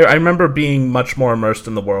just, I remember being much more immersed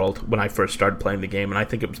in the world when I first started playing the game, and I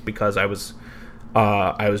think it was because I was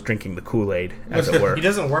drinking the Kool-Aid, as it were. He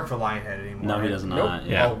doesn't work for Lionhead anymore. No, he does not. Nope.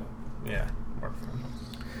 Yeah. Oh, yeah. Work for him.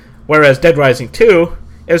 Whereas Dead Rising 2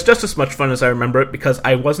 is just as much fun as I remember it, because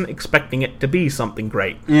I wasn't expecting it to be something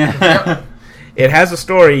great. Yeah. It has a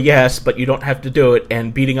story, yes, but you don't have to do it,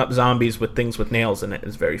 and beating up zombies with things with nails in it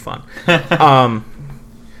is very fun.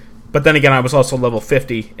 But then again, I was also level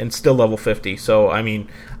 50, and still level 50, so, I mean,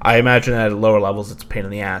 I imagine at lower levels it's a pain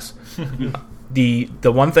in the ass. The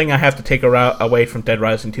one thing I have to take away from Dead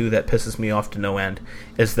Rising 2 that pisses me off to no end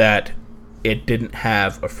is that it didn't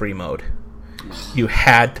have a free mode. You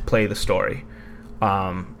had to play the story.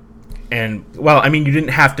 And well, I mean, you didn't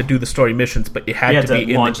have to do the story missions, but it had to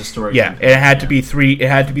be launch a story. Yeah, it had to be 3. It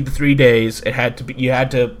had to be the 3 days. It had to be. You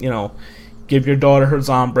had to, give your daughter her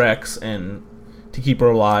Zombrex and to keep her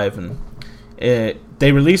alive. And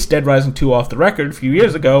they released Dead Rising 2 off the record a few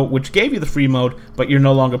years ago, which gave you the free mode, but you're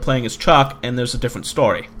no longer playing as Chuck, and there's a different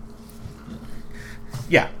story.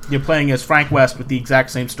 Yeah, you're playing as Frank West with the exact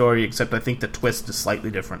same story, except I think the twist is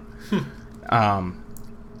slightly different.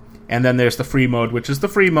 And then there's the free mode, which is the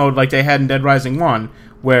free mode like they had in Dead Rising 1,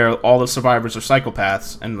 where all the survivors are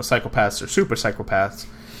psychopaths, and the psychopaths are super psychopaths,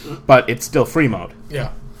 but it's still free mode.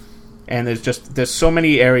 Yeah. And there's so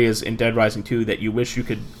many areas in Dead Rising 2 that you wish you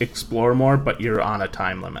could explore more, but you're on a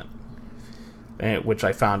time limit. Which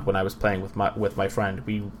I found when I was playing with my friend.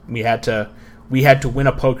 We had to win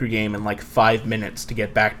a poker game in like 5 minutes to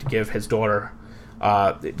get back to give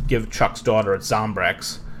Chuck's daughter a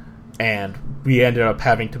Zombrex. And we ended up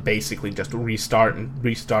having to basically just restart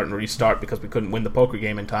because we couldn't win the poker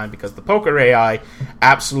game in time because the poker AI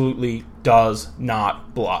absolutely does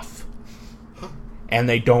not bluff. And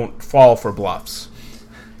they don't fall for bluffs.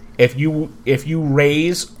 If you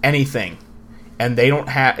raise anything and they don't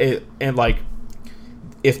have it, and like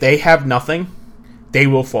if they have nothing, they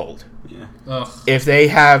will fold. Yeah. Ugh. If they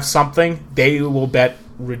have something, they will bet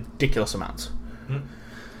ridiculous amounts.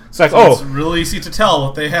 It's like, It's really easy to tell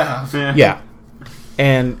what they have. Yeah.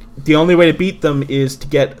 And the only way to beat them is to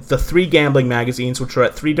get the 3 gambling magazines, which are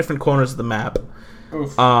at 3 different corners of the map.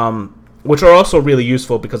 Oof. Which are also really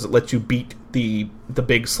useful because it lets you beat the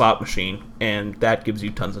big slot machine, and that gives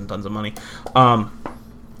you tons and tons of money.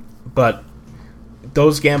 But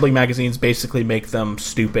those gambling magazines basically make them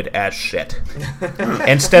stupid as shit.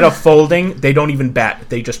 Instead of folding, they don't even bet.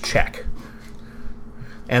 They just check.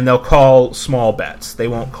 And they'll call small bets. They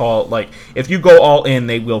won't call, like, if you go all in,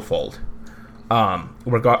 they will fold.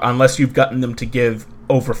 Unless you've gotten them to give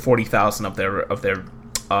over 40,000 of their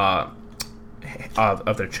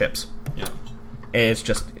chips. Yeah. It's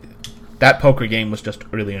just, that poker game was just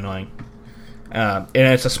really annoying. And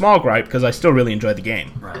it's a small gripe because I still really enjoy the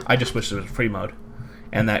game. Right. I just wish there was a free mode.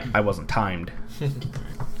 And that I wasn't timed.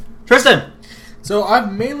 Tristan! So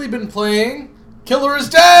I've mainly been playing Killer is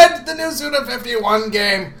Dead, the new Suda 51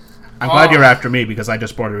 game. I'm glad you're after me because I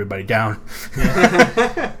just brought everybody down.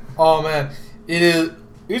 Oh man,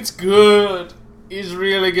 it's good. It's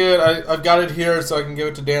really good. I've got it here so I can give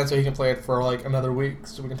it to Dan so he can play it for like another week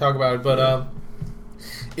so we can talk about it. But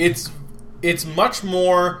it's much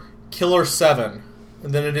more Killer 7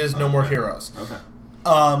 than it is No More Heroes. Okay.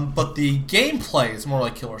 But the gameplay is more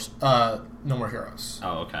like No More Heroes.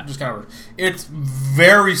 Oh, okay. Just kind of, it's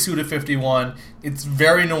very Suda 51. It's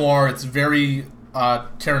very noir. It's very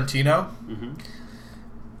Tarantino. Mm-hmm.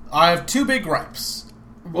 I have 2 big gripes.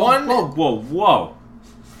 One. Whoa.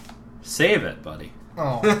 Save it, buddy.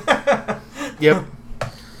 Oh. Yep.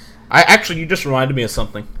 You just reminded me of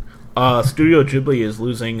something. Studio Ghibli is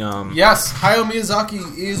losing. Yes, Hayao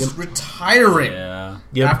Miyazaki is retiring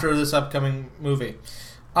after this upcoming movie.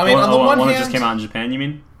 I mean, on the one hand, that just came out in Japan. You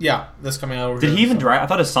mean? Yeah, this coming out. Did he even direct? I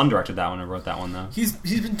thought his son directed that one or wrote that one though. He's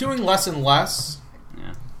been doing less and less.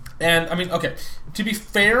 Yeah. And I mean, okay. To be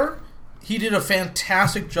fair, he did a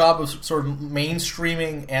fantastic job of sort of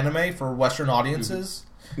mainstreaming anime for Western audiences.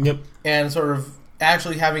 Mm-hmm. Yep. And sort of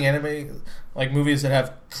actually having anime like movies that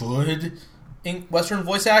have good Western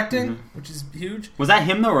voice acting, which is huge. Was that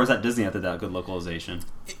him though, or was that Disney that did that good localization?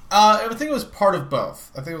 I think it was part of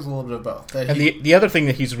both. I think it was a little bit of both. And the other thing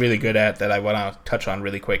that he's really good at that I want to touch on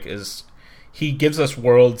really quick is he gives us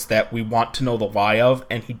worlds that we want to know the why of,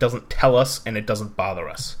 and he doesn't tell us, and it doesn't bother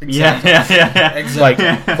us. Exactly. Yeah.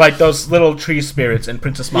 Exactly. Like those little tree spirits in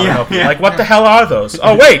Princess Mononoke. Yeah. Like, what the hell are those?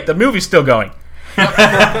 Oh, wait, the movie's still going. But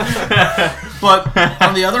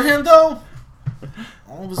on the other hand, though,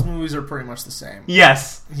 all of his movies are pretty much the same.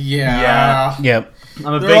 Yes. Yeah. Yep.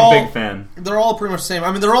 I'm a big fan. They're all pretty much the same.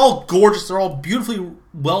 I mean, they're all gorgeous. They're all beautifully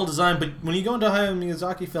well designed. But when you go into a Hayao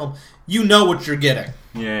Miyazaki film, you know what you're getting.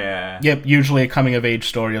 Yeah. Yep. Usually a coming of age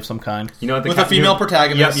story of some kind. You know what with a female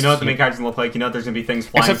protagonist. Yep. You know what the main characters look like. You know there's gonna be things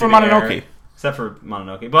flying. Except for Mononoke. Air. Except for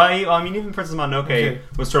Mononoke. But I mean, even Princess Mononoke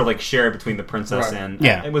was sort of like shared between the princess and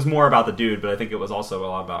it was more about the dude, but I think it was also a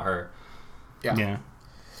lot about her. Yeah. Yeah.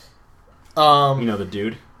 You know the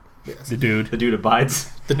dude. Yes. The dude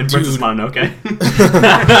abides. The in dude. Princess Mononoke.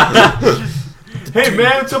 Hey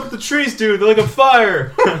man, what's up with the trees, dude? They're like a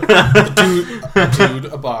fire. The dude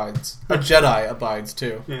abides. A Jedi abides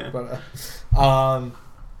too. Yeah. But,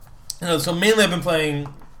 so mainly I've been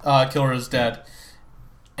playing Killer is Dead,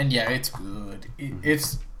 and yeah, it's good.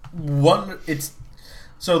 It's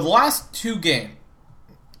so the last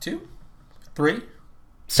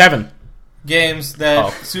 7 games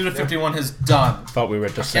that Suda 51 has done. Thought we were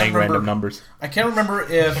just saying random numbers. I can't remember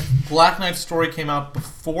if Black Knight's story came out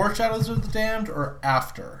before Shadows of the Damned or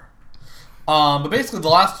after. But basically, the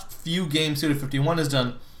last few games Suda 51 has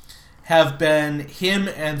done have been him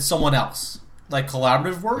and someone else, like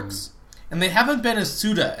collaborative works, and they haven't been as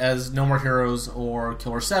Suda as No More Heroes or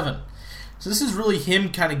Killer 7. So this is really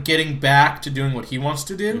him kind of getting back to doing what he wants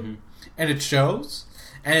to do, and it shows.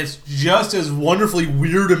 And it's just as wonderfully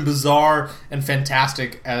weird and bizarre and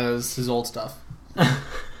fantastic as his old stuff.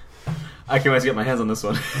 I can't wait to get my hands on this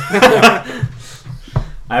one.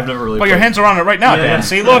 I've never really. Well, your hands are on it right now, Dan.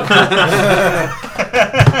 See, look.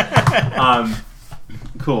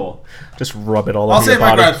 Cool. Just rub it all I'll over your save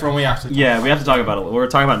my body. gripes for when we actually. Yeah, we have to talk about it. We're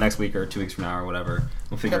talking about it next week or 2 weeks from now or whatever.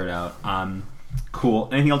 We'll figure it out. Cool.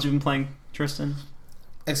 Anything else you've been playing, Tristan?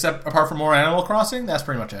 Except apart from more Animal Crossing, that's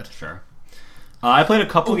pretty much it. Sure. I played a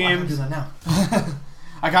couple games. I gotta do that now.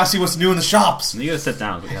 I gotta see what's new in the shops. You gotta sit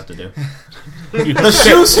down is what you have to do. The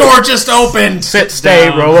shoe store just opened! Sit, stay,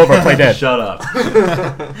 roll over, play dead. Shut up.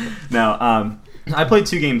 No, I played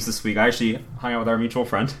 2 games this week. I actually hung out with our mutual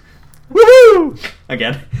friend. Woohoo!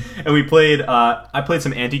 Again. And we played, I played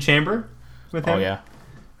some Antichamber with him. Oh, yeah.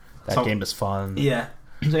 That game is fun. Yeah.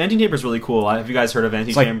 So Antichamber is really cool. Have you guys heard of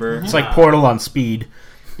Antichamber? It's like Portal on speed.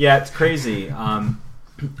 Yeah, it's crazy.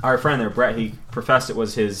 Our friend there, Brett, he professed it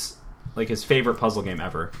was his favorite puzzle game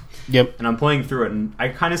ever. Yep. And I'm playing through it, and I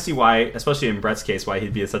kind of see why, especially in Brett's case, why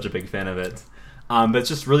he'd be such a big fan of it. But it's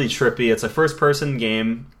just really trippy. It's a first-person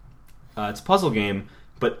game. It's a puzzle game,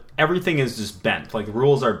 but everything is just bent. Like, the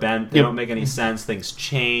rules are bent. They don't make any sense. Things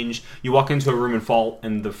change. You walk into a room and fall,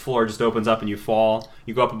 and the floor just opens up and you fall.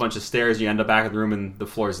 You go up a bunch of stairs, you end up back in the room, and the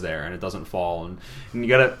floor's there, and it doesn't fall. And you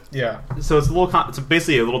gotta... Yeah. So it's it's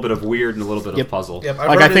basically a little bit of weird and a little bit of puzzle. Yep,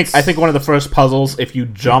 I think one of the first puzzles, if you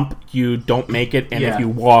jump, you don't make it, and if you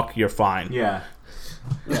walk, you're fine. Yeah.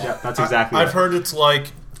 Yeah, that's exactly I've heard it's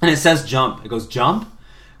like... And it says jump. It goes jump.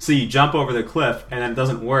 So you jump over the cliff, and then it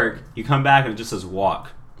doesn't work. You come back, and it just says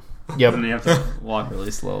walk. Yep. And then you have to walk really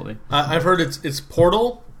slowly. I've heard it's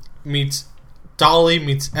Portal meets Dolly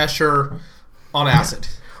meets Escher on acid.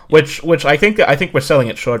 Which I think we're selling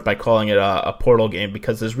it short by calling it a Portal game,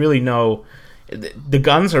 because there's really no... The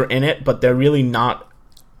guns are in it, but they're really not...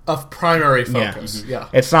 Of primary focus. Yeah.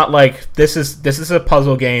 It's not like this is a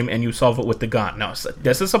puzzle game and you solve it with the gun. No,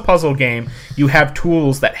 this is a puzzle game. You have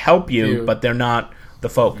tools that help you, but they're not the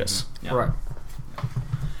focus. Yeah. Right.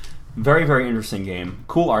 Very, very interesting game.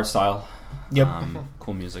 Cool art style. Yep.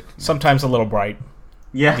 Cool music. Sometimes a little bright.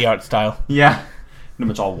 Yeah. The art style. Yeah. Pretty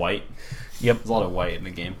much all white. Yep. There's a lot of white in the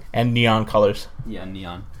game. And neon colors. Yeah,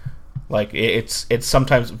 neon. Like, it's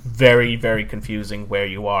sometimes very, very confusing where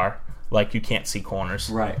you are. Like, you can't see corners.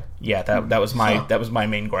 Right. Yeah, that was my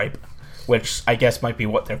main gripe, which I guess might be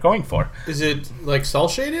what they're going for. Is it like cel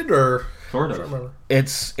shaded or sort of?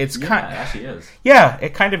 It's yeah, kind. It actually is. Yeah,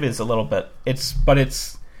 it kind of is a little bit. It's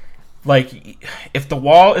like if the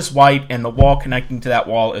wall is white and the wall connecting to that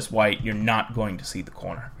wall is white, you're not going to see the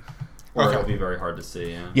corner. Or it'll be very hard to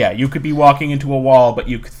see. Yeah. Yeah, you could be walking into a wall, but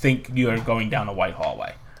you could think you are going down a white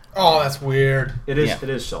hallway. Oh, that's weird. It is. Yeah. It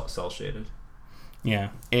is cel shaded. Yeah,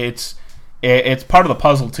 it's part of the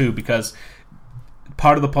puzzle too, because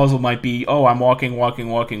part of the puzzle might be, oh, I'm walking.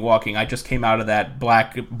 I just came out of that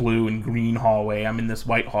black, blue, and green hallway. I'm in this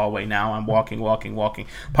white hallway now. I'm walking.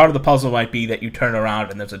 Part of the puzzle might be that you turn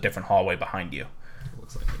around and there's a different hallway behind you.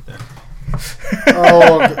 Looks like right there.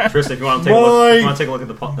 Oh, Tristan, if you want to take a look at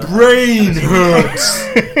the brain hurts.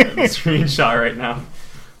 the screenshot right now.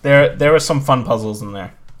 There are some fun puzzles in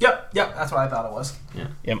there. Yep, that's what I thought it was. Yeah.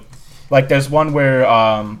 Yep. Like there's one where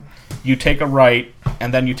you take a right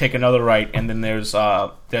and then you take another right, and then there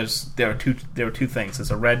are two things.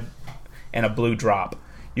 There's a red and a blue drop.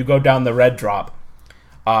 You go down the red drop.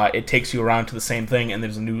 It takes you around to the same thing, and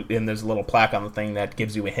there's a little plaque on the thing that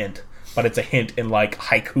gives you a hint. But it's a hint in like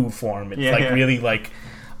haiku form. It's really like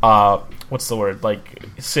what's the word? Like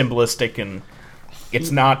symbolistic, and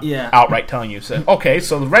it's not outright telling you. So, okay,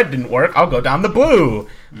 so the red didn't work. I'll go down the blue.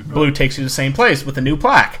 Mm-hmm. Blue takes you to the same place with a new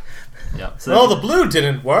plaque. Yeah. So well, the blue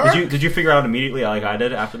didn't work. Did you figure out immediately like I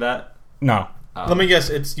did after that? No. Let me guess.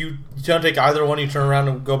 It's you don't take either one. You turn around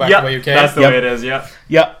and go back the way you came. That's the way it is. Yeah.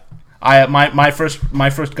 Yep. My first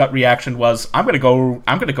gut reaction was I'm gonna go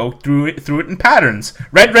through it in patterns.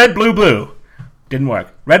 Red, blue. Didn't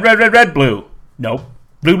work. Red, blue. Nope.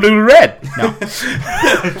 Blue, red. No.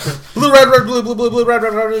 Blue, red, blue, red,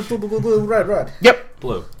 blue, red. Yep.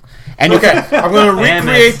 Blue. And okay, I'm going to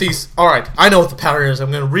recreate these. All right, I know what the pattern is. I'm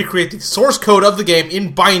going to recreate the source code of the game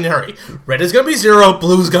in binary. Red is going to be 0,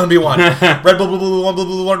 blue is going to be 1. Red, blue, 1,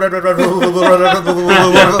 blue, 1, red, blue,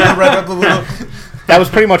 red, blue. That was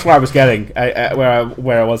pretty much what I was getting,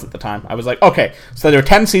 where I was at the time. I was like, okay, so there are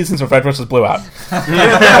 10 seasons of Red versus Blue out.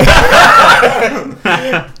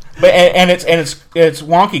 But it's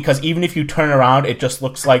wonky because even if you turn around, it just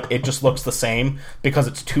looks the same because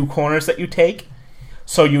it's two corners that you take.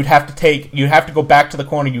 So you'd have to go back to the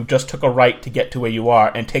corner you just took a right to get to where you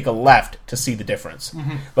are and take a left to see the difference.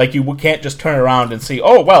 Mm-hmm. Like you can't just turn around and see,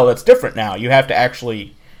 oh well, it's different now. You have to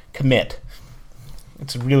actually commit.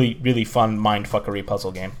 It's a really, really fun mindfuckery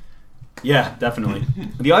puzzle game. Yeah, definitely.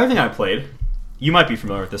 The other thing I played, you might be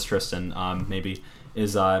familiar with this, Tristan. Maybe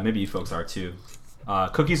you folks are too.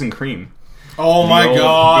 Cookies and Cream. Oh my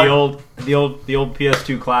god! The old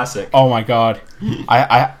PS2 classic. Oh my god!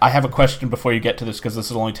 I have a question before you get to this because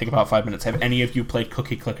this will only take about 5 minutes. Have any of you played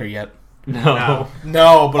Cookie Clicker yet? No,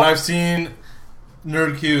 but I've seen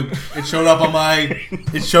NerdCube. It showed up on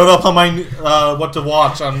my what to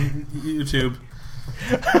watch on YouTube.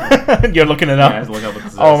 You're looking it up. Yeah, I have to look up what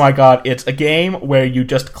this is. Oh my god! It's a game where you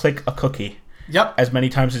just click a cookie. Yep. As many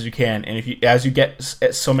times as you can, and as you get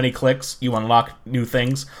so many clicks, you unlock new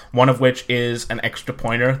things. One of which is an extra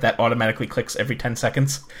pointer that automatically clicks every 10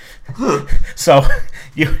 seconds. So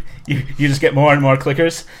you just get more and more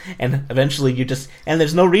clickers, and eventually and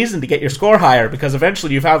there's no reason to get your score higher because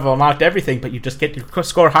eventually you have unlocked everything, but you just get your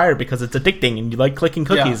score higher because it's addicting and you like clicking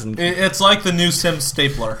cookies. Yeah. It's like the new Sim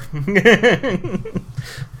Stapler.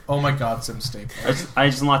 Oh my god, Sim Stapler. I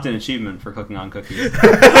just unlocked an achievement for cooking on cookies.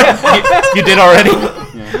 You did already?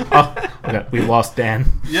 Yeah. Oh, okay, we lost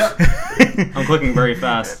Dan. Yep. I'm clicking very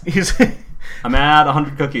fast. I'm at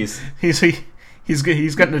 100 cookies. He's got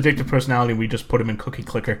an addictive personality. We just put him in Cookie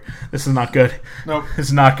Clicker. This is not good. Nope. This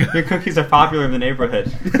is not good. Your cookies are popular in the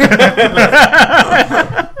neighborhood.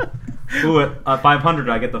 Ooh, at 500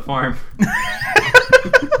 I get the farm.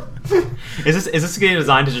 Is this game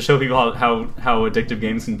designed to just show people how addictive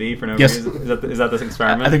games can be for no reason? Is that this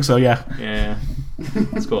experiment? I think so, yeah. Yeah.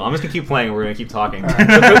 That's cool. I'm just going to keep playing and we're going to keep talking.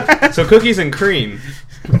 So Cookies and Cream.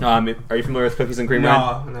 Are you familiar with Cookies and Cream,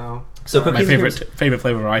 Ryan? No. So my favorite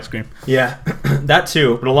flavor of ice cream. Yeah, that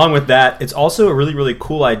too. But along with that, it's also a really, really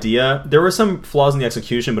cool idea. There were some flaws in the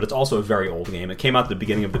execution, but it's also a very old game. It came out at the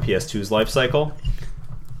beginning of the PS2's life cycle.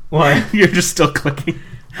 Why? You're just still clicking.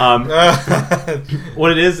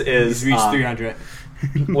 What it is He's reached 300.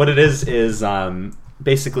 What it is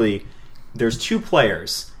basically there's two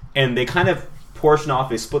players, and they kind of portion off.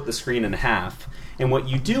 They split the screen in half, and what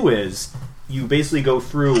you do is you basically go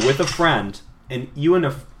through with a friend, and you and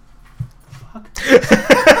a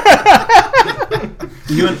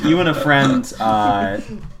friend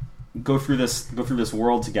go through this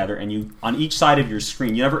world together, and you on each side of your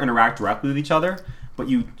screen you never interact directly with each other. But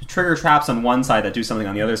you trigger traps on one side that do something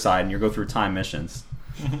on the other side, and you go through time missions.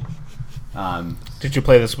 Did you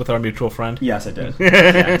play this with our mutual friend? Yes, I did.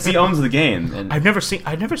 Yeah, he owns the game. And I've never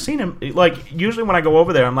seen him. Like usually when I go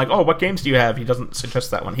over there, I'm like, "Oh, what games do you have?" He doesn't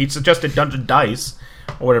suggest that one. He suggested Dungeon Dice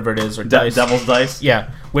or whatever it is, or Dice. Devil's Dice.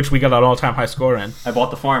 Yeah, which we got an all-time high score in. I bought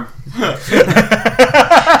the farm. I'm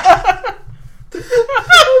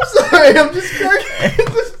sorry, I'm just cracking.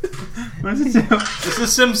 What does it do? This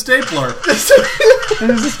is Sim Stapler. This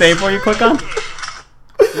is a stapler you click on?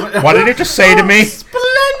 What did it just say to me?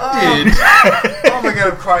 Splendid! Oh my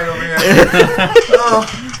god, I'm crying over here. Oh,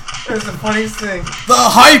 that's the funniest thing. The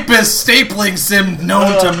hypest stapling sim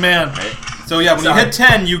known to man. Right. So yeah, when you hit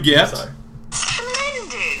 10, you get...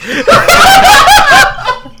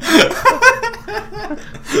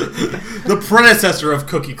 The predecessor of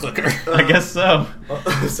Cookie Clicker. I guess so.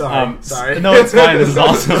 Sorry. No, it's fine. This is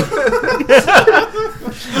awesome.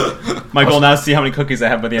 My goal now is to see how many cookies I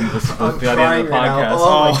have by the end of this podcast. Right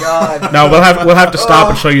oh my god! No, we'll have to stop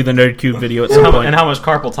and show you the NerdCube video at some point. And how much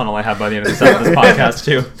carpal tunnel I have by the end of this podcast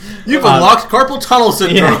too. You've unlocked carpal tunnel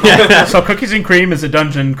syndrome. Yeah. So Cookies and Cream is a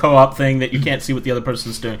dungeon co-op thing that you can't see what the other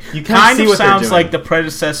person's doing. You kind of sounds like the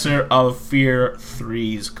predecessor of Fear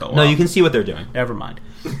 3's co-op. No, you can see what they're doing. Never mind.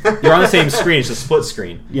 You're on the same screen. It's a split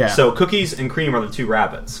screen. Yeah. So Cookies and Cream are the two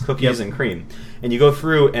rabbits. Cookies and Cream. And you go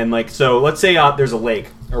through and so let's say there's a lake,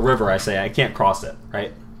 a river, I can't cross it,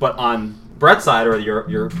 right? But on Brett's side or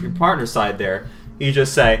your partner's side there, you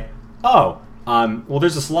just say, well,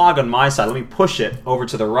 there's this log on my side. Let me push it over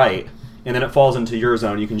to the right, and then it falls into your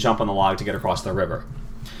zone. You can jump on the log to get across the river.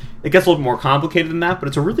 It gets a little more complicated than that, but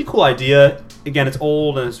it's a really cool idea. Again, it's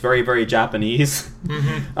old and it's very, very Japanese.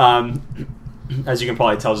 Mm-hmm. As you can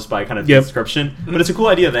probably tell just by kind of the description, but it's a cool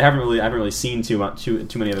idea that I haven't really seen too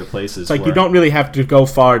many other places. It's like you don't really have to go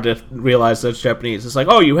far to realize that it's Japanese. It's like,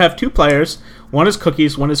 oh, you have two players, one is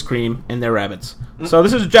Cookies, one is Cream, and they're rabbits. So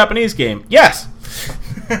this is a Japanese game. Yes.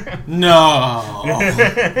 No.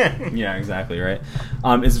 Yeah, exactly right.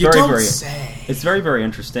 It's It's very, very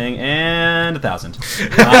interesting, and 1,000.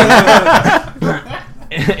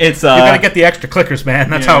 It's you gotta get the extra clickers, man.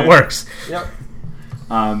 That's how it works. Yep.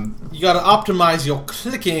 You got to optimize your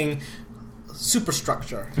clicking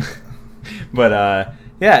superstructure. But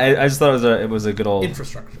I just thought it was a good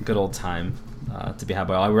old time to be had.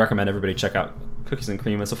 But I recommend everybody check out Cookies and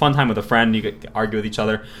Cream. It's a fun time with a friend. You get to argue with each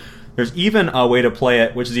other. There's even a way to play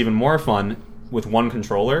it, which is even more fun, with one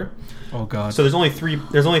controller. Oh god! So there's only three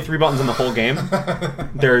buttons in the whole game.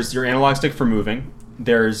 There's your analog stick for moving.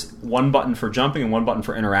 There's one button for jumping and one button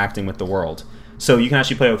for interacting with the world. So you can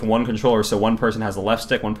actually play with one controller. So one person has the left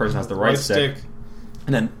stick, one person has the right stick.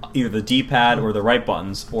 And then either the D-pad or the right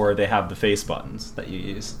buttons, or they have the face buttons that you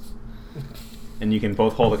use. And you can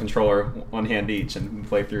both hold a controller, one hand each, and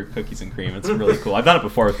play through Cookies and Cream. It's really cool. I've done it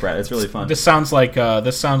before with Brett. It's really fun. This sounds like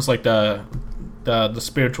the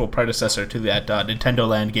spiritual predecessor to that Nintendo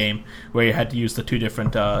Land game where you had to use the two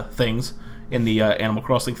different things in the Animal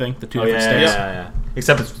Crossing thing, the two different sticks. Yeah.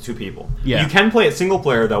 Except it's two people. Yeah. You can play it single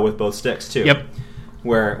player, though, with both sticks, too. Yep.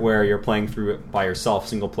 Where you're playing through it by yourself,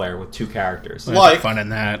 single player, with two characters. There's fun in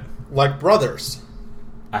that. Like Brothers.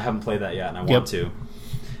 I haven't played that yet, and I want to.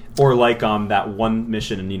 Or like that one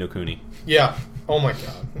mission in Ni no Kuni. Yeah. Oh my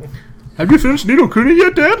god. Have you finished Ni no Kuni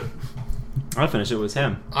yet, Dad? I finished it with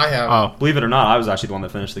him. I have. Oh. Believe it or not, I was actually the one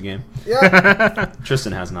that finished the game. Yeah.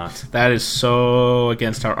 Tristan has not. That is so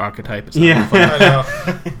against our archetype. It's not fun. I know.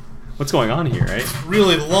 What's going on here, right? It's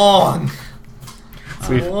really long. It's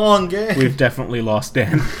a long game. We've definitely lost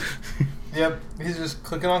Dan. Yep. He's just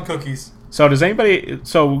clicking on cookies. So does anybody...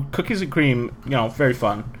 So Cookies and Cream, very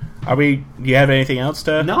fun. Do you have anything else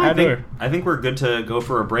to add? I think we're good to go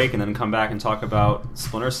for a break and then come back and talk about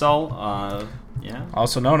Splinter Cell. Yeah.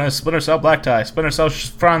 Also known as Splinter Cell Black Tie, Splinter Cell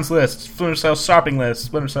Franz List, Splinter Cell Shopping List,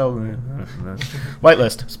 Splinter Cell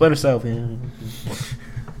Whitelist, Splinter Cell. So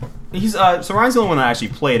Ryan's the only one that actually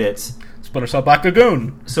played it. Splinter Cell Black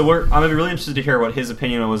Lagoon. So I'm going to be really interested to hear what his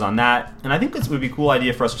opinion was on that, and I think this would be a cool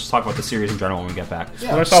idea for us to just talk about the series in general when we get back. Yeah.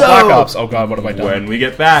 Splinter Cell Black Ops. Oh god, what have I done? When we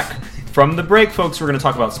get back from the break, folks, we're going to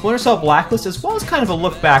talk about Splinter Cell Blacklist as well as kind of a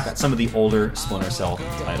look back at some of the older Splinter Cell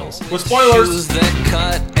titles. With spoilers. Shoes that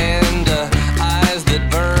cut and eyes that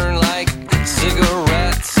burn like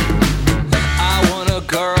cigarettes. I want a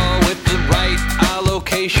girl with the right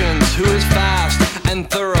allocations who is fast and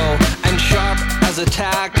thorough and sharp as a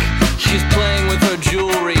tack. She's playing with her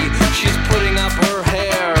jewelry. She's putting up her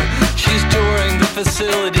hair. She's touring the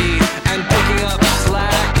facility and picking up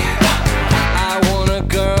slack. I want a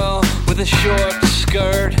girl with a short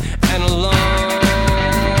skirt and a long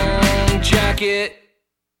jacket.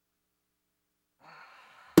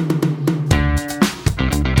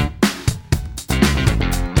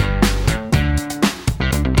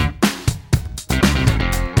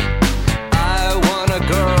 I want a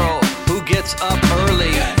girl who gets up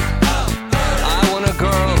early. I want a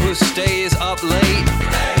girl who stays up late.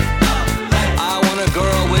 I want a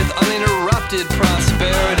girl with uninterrupted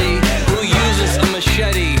prosperity who uses a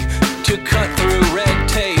machete to cut through red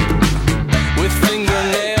tape, with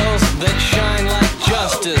fingernails that shine like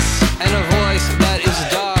justice and a voice that is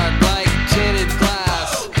dark like tinted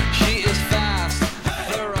glass. She is fast,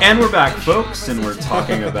 thorough. And we're back, folks, and we're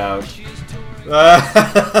talking about... we're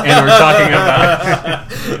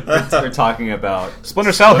talking about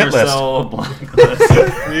Splinter Cell Hit List. Blacklist.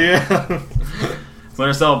 Yeah.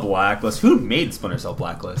 Splinter Cell Blacklist. Who made Splinter Cell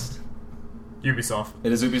Blacklist? Ubisoft.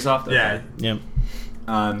 It is Ubisoft? Okay. Yeah.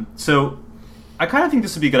 So I kind of think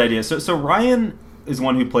this would be a good idea. So Ryan is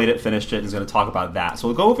one who played it, finished it, and is going to talk about that. So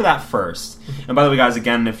we'll go over that first. And by the way, guys,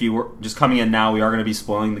 again, if you were just coming in now, we are going to be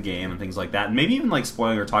spoiling the game and things like that. And maybe even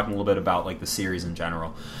spoiling or talking a little bit about the series in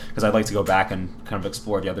general. Because I'd like to go back and kind of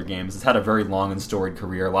explore the other games. It's had a very long and storied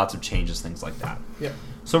career, lots of changes, things like that. Yep.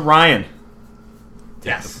 So Ryan,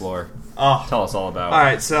 Yes. take the floor. Oh. Tell us all about it.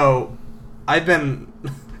 Alright, so I've been...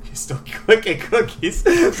 You're still clicking cookies.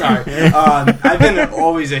 Sorry. I've been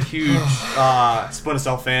always a huge Splinter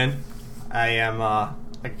Cell fan. I am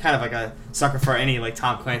kind of like a sucker for any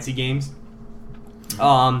Tom Clancy games.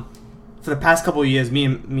 For the past couple of years, me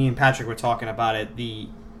and Patrick were talking about it. The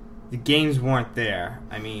games weren't there.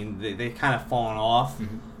 I mean, they kind of fallen off.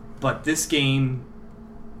 Mm-hmm. But this game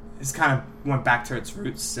is kind of went back to its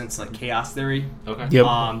roots since Chaos Theory. Okay.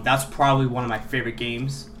 Yep. That's probably one of my favorite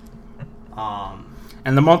games.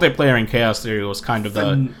 And the multiplayer in Chaos Theory was kind of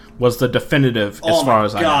the definitive as far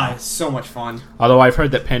as I know. Oh my god, it's so much fun. Although I've heard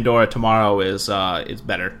that Pandora Tomorrow is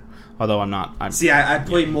better. Although I'm not. I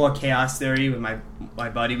played more Chaos Theory with my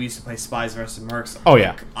buddy. We used to play Spies vs. Mercs. Oh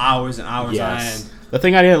yeah, hours and hours on Yes. end. The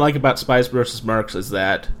thing I didn't like about Spies vs. Mercs is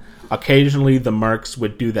that occasionally the Mercs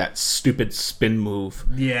would do that stupid spin move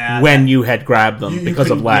Yeah. when you had grabbed them because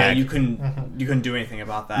of lag. Yeah, you couldn't you couldn't do anything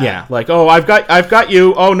about that. Yeah, like, oh, I've got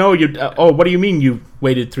you. Oh no, you. Oh, what do you mean you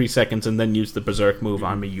waited 3 seconds and then used the berserk move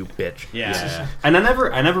on me, you bitch? Yeah. And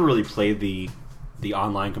I never really played the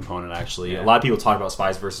online component. Actually, a lot of people talk about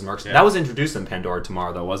Spies versus Mercs. That was introduced in Pandora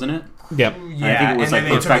Tomorrow, though, wasn't it? Yep. Yeah, I think it was like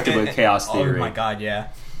perfected with Chaos Theory. Oh my god, yeah.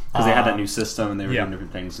 Because they had that new system and they were doing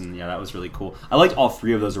different things, and that was really cool. I liked all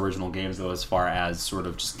 3 of those original games, though, as far as sort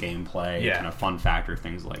of just gameplay, kind of fun factor,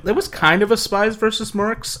 things like that. There was kind of a Spies versus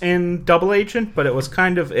Mercs in Double Agent, but it was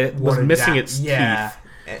missing its teeth.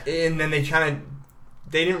 And then they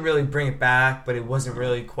didn't really bring it back, but it wasn't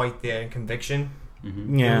really quite there in Conviction.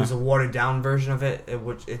 Mm-hmm. Yeah. It was a watered down version of it.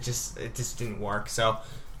 It just didn't work. So,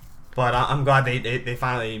 but I'm glad they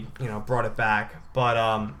finally brought it back.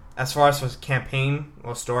 But as far as for campaign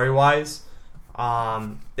or story wise,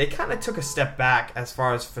 they kind of took a step back as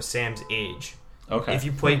far as for Sam's age. Okay. If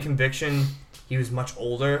you played Conviction, he was much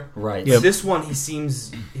older. Right. Yep. This one,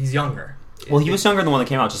 he's younger. Well, he was younger than the one that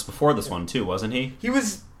came out just before this one too, wasn't he? He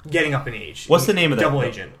was getting up in age. What's the name of that? Double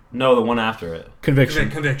Agent. No, the one after it. Conviction.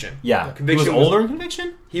 Conviction. Yeah. Conviction he was older in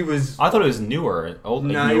Conviction? He was. I thought it was newer.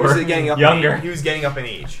 No, he was getting up. Younger. He was getting up in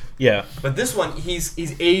age. Yeah. But this one, he's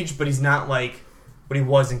aged, but he's not like what he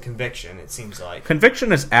was in Conviction. It seems like.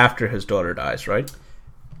 Conviction is after his daughter dies, right?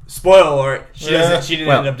 Spoiler alert: she didn't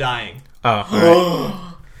end up dying. Oh.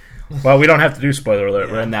 Well, we don't have to do spoiler alert.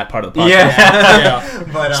 We're in that part of the podcast. Yeah.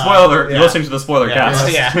 But spoiler alert. You're listening to the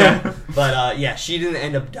Spoilercast. Yeah. But she didn't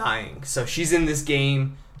end up dying. So she's in this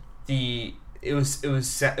game. It was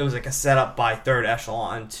like a setup by Third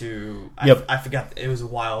Echelon to. I forgot. It was a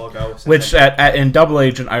while ago. Which in Double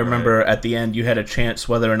Agent, I remember at the end you had a chance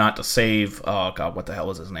whether or not to save. Oh God, what the hell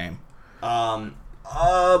was his name? Fat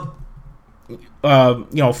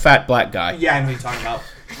black guy. Yeah, I know what you're talking about.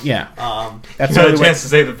 Yeah. That's you had a chance to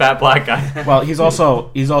save the fat black guy. Well, he's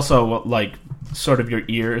also like sort of your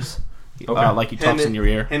ears. Okay. Like he talks in your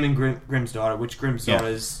ear. Him and Grimm's daughter, which Grimm's daughter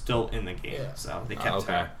is still in the game, so they kept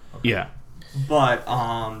her. Yeah. But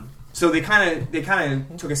so they kind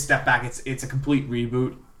of took a step back. It's a complete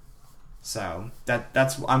reboot. So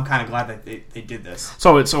that's I'm kind of glad that they did this.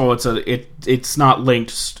 So it's not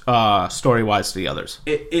linked story wise to the others.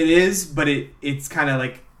 It is, but it's kind of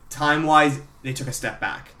like time wise they took a step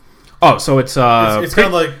back. Oh, so it's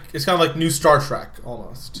kind of like new Star Trek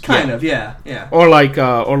almost. Kind of, yeah. Or like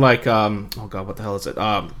oh God, what the hell is it?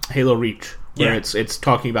 Halo Reach, where it's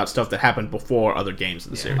talking about stuff that happened before other games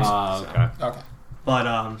in the series. Okay.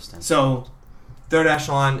 But so Third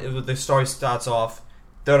Echelon, the story starts off.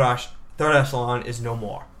 Third Echelon is no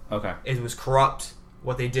more. Okay. It was corrupt.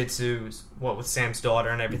 What they did with Sam's daughter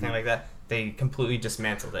and everything like that, they completely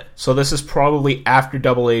dismantled it. So this is probably after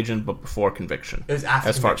Double Agent, but before Conviction. It was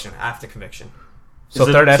after Conviction. After Conviction. So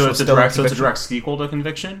Third Echelon so it's a direct sequel to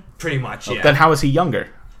Conviction? Pretty much, yeah. Then how is he younger?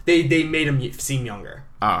 They made him seem younger.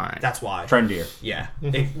 All right. That's why. Trendier. Yeah.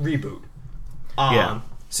 They reboot. Yeah.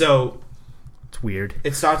 So it's weird.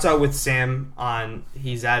 It starts out with Sam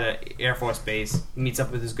he's at an Air Force base, meets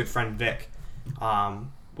up with his good friend Vic,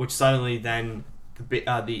 which suddenly then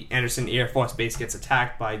the Anderson Air Force base gets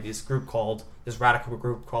attacked by this radical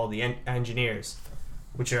group called the Engineers,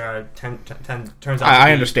 which are turns out.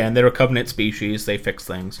 I understand they're a covenant species. They fix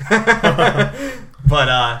things.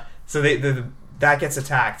 But so that gets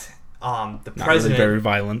attacked. The Not president really very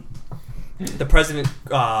violent. The president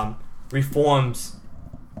reforms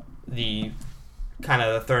the kind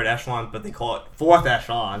of the Third Echelon, but they call it Fourth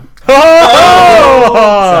Echelon. Oh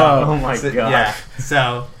my god! Yeah.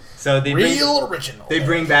 So they original. They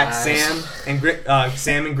bring back Sam and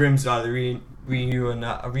Grimm's daughter.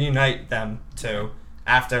 Reunite them too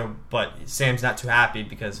but Sam's not too happy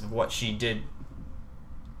because of what she did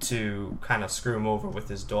to kind of screw him over with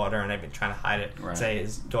his daughter, and they've been trying to hide it, say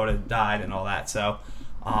his daughter died and all that. So,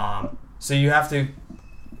 so you have to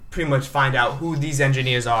pretty much find out who these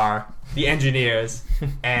engineers are, the Engineers,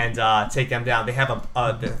 and take them down. They have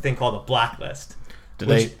a thing called a Blacklist. Do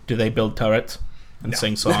they build turrets and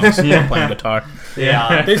sing songs and play guitar?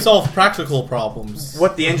 Yeah, they solve practical problems.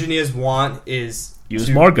 What the Engineers want is use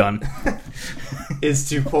more gun. Is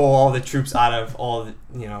to pull all the troops out of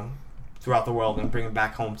throughout the world and bring them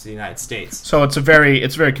back home to the United States. So it's a very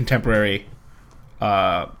contemporary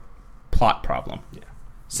plot problem. Yeah.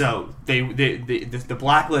 So the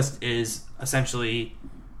Blacklist is essentially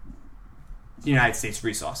the United States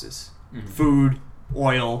resources, food,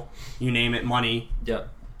 oil, you name it, money,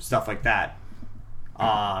 stuff like that.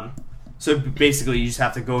 So basically, you just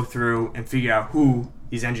have to go through and figure out who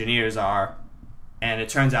these engineers are. And it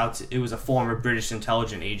turns out it was a former British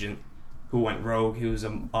intelligence agent who went rogue. He was a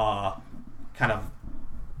kind of,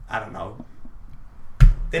 I don't know.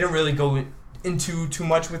 They don't really go into too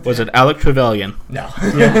much with Was it Alec Trevelyan? No.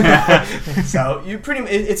 So you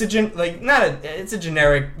it's a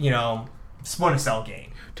generic, Splinter Cell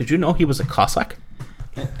game. Did you know he was a Cossack?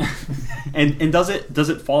 And does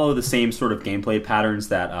it follow the same sort of gameplay patterns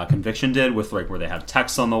that Conviction did, with like where they have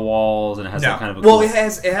text on the walls and it has that kind of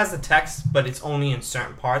it has the text, but it's only in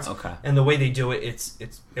certain parts. Okay. And the way they do it,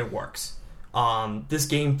 it works. This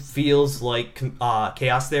game feels like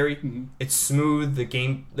Chaos Theory. Mm-hmm. It's smooth. The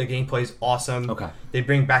gameplay is awesome. Okay. They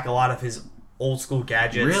bring back a lot of his old school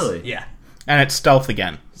gadgets. Really? Yeah. And it's stealth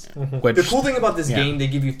again. Which, The cool thing about this game, they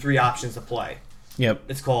give you 3 options to play. Yep.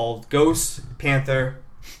 It's called Ghost, Panther,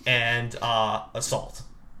 and Assault,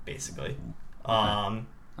 basically.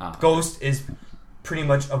 Ghost is pretty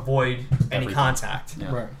much avoid any contact.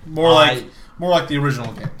 Yeah. Right. More like the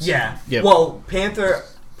original games. Yeah. Yep. Well,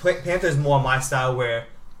 Panther's more my style, where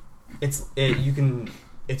it's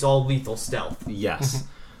all lethal stealth. Yes.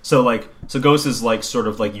 So Ghost is like sort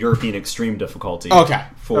of like European extreme difficulty. Okay.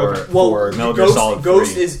 For Metal Gear Solid 3.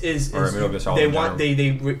 Ghost is or Metal Gear Solid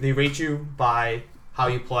they rate you by how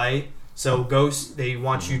you play. So Ghost, they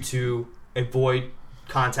want you to avoid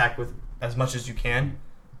contact with as much as you can.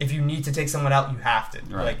 If you need to take someone out, you have to.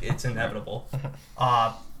 Right. Like, it's inevitable.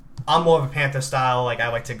 I'm more of a Panther style. Like, I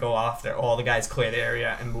like to go after all the guys, clear the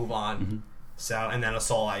area, and move on. Mm-hmm. So, and then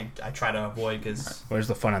Assault, I try to avoid because... Where's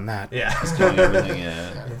the fun in that? Yeah. It's killing everything,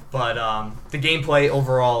 yeah. But the gameplay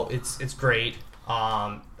overall, it's great.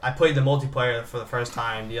 I played the multiplayer for the first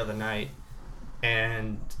time the other night,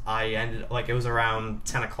 and I ended it was around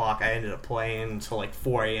 10 o'clock. I ended up playing until like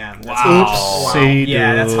 4 a.m. Oopsie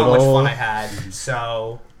Yeah, that's how much doodle. fun I had.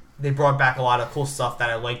 So they brought back a lot of cool stuff that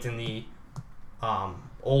I liked in the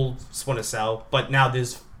old Splinter Cell, but now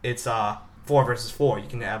it's 4 versus 4. You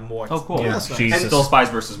can have more. Oh, cool. Yeah, Yeah. Jesus. And still Spies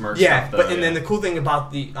versus Mercs. Yeah, stuff, but then the cool thing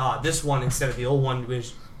about the this one instead of the old one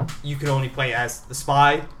was you could only play as the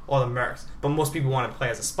spy or the mercs. But most people want to play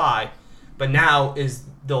as a spy. But now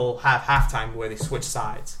they'll have halftime where they switch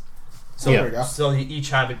sides. So There we go. so you each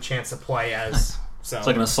have a chance to play as. So It's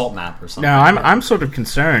like an assault map or something. Now, I'm sort of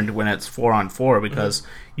concerned when it's 4-on-4 because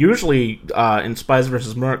usually in Spies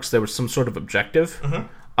vs. Mercs there was some sort of objective,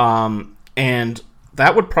 and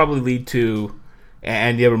that would probably lead to,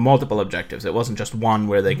 and there were multiple objectives. It wasn't just one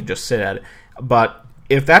where they could just sit at it. But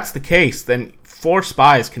if that's the case, then 4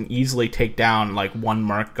 spies can easily take down like one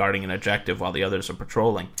merc guarding an objective while the others are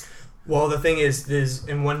patrolling. Well, the thing is, there's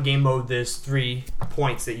in one game mode, there's 3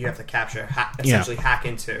 points that you have to capture, essentially hack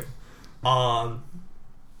into.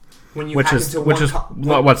 When you hack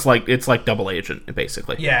into it's like double agent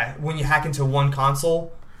basically. Yeah, when you hack into one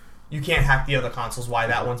console, you can't hack the other consoles while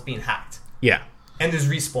that one's being hacked. Yeah. And there's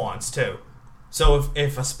respawns too. So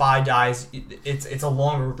if a spy dies, it's a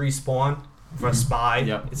longer respawn for a spy.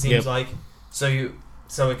 Yep. It seems like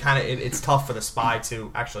it's tough for the spy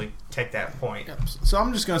to actually take that point. Yep. So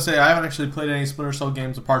I'm just gonna say I haven't actually played any Splinter Cell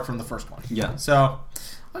games apart from the first one. Yeah. So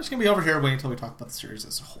I'm just gonna be over here waiting until we talk about the series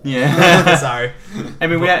as a whole. Yeah. Sorry. I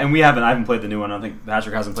mean, I haven't played the new one. I don't think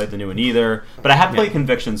Patrick hasn't played the new one either. But I have played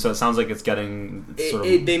Conviction, so it sounds like it's getting sort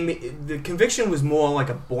of... The Conviction was more like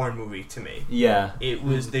a Bourne movie to me. Yeah. It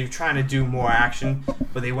was, they were trying to do more action,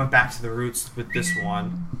 but they went back to the roots with this one.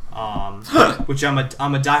 Which I'm a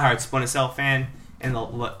diehard Splinter Cell fan, and the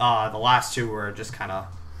last 2 were just kind of...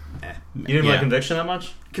 You didn't like Conviction that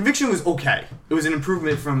much? Conviction was okay. It was an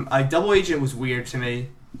improvement from... Double Agent was weird to me.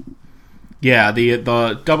 Yeah, the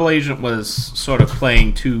double agent was sort of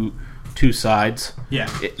playing two sides. Yeah.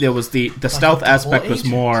 There was the stealth aspect was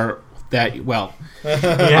more that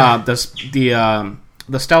the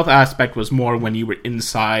stealth aspect was more when you were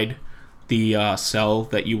inside the cell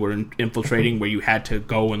that you were infiltrating, where you had to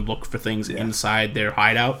go and look for things inside their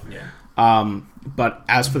hideout. Yeah. But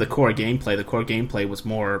as for the core gameplay was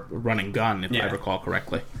more run and gun, if I recall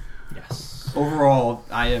correctly. Yes. Overall,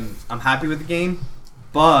 I'm happy with the game,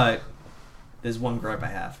 but there's one gripe I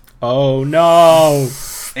have. Oh no!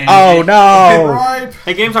 No!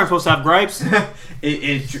 Hey, games aren't supposed to have gripes.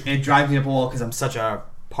 It drives me up a wall because I'm such a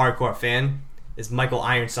hardcore fan. Is Michael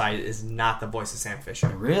Ironside is not the voice of Sam Fisher.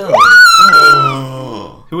 Really?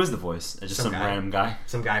 Oh. Who is the voice? Just some random guy?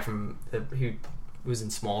 Some guy from who was in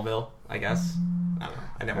Smallville, I guess. I don't know.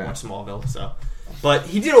 I never watched Smallville, so. But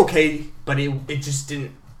he did okay, but it just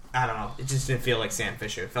didn't. I don't know. It just didn't feel like Sam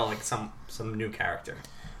Fisher. It felt like some new character.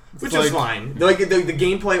 Which was fine. Like the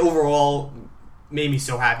gameplay overall made me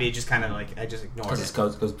so happy. It just kind of like I just ignored it.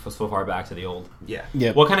 Because it goes so far back to the old.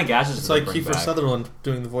 Yeah. What kind of gadgets? It's like Kiefer Sutherland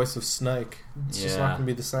doing the voice of Snake. It's just not gonna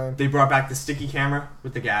be the same. They brought back the sticky camera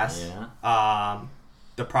with the gas. Yeah.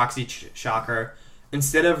 The proxy shocker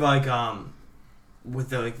instead of like with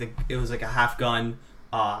the it was like a half gun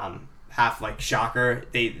half like shocker.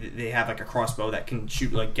 They have like a crossbow that can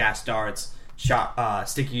shoot like gas darts,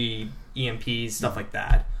 sticky EMPs, stuff like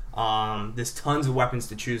that. There's tons of weapons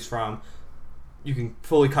to choose from. You can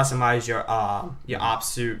fully customize your op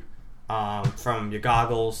suit, from your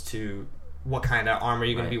goggles to what kind of armor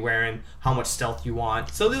you're going to be wearing, how much stealth you want.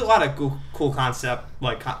 So there's a lot of cool concept,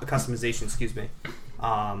 like customization,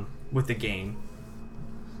 with the game.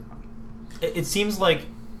 It seems like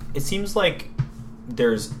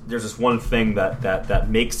there's this one thing that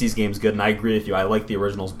makes these games good, and I agree with you. I like the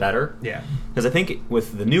originals better. Yeah. Because I think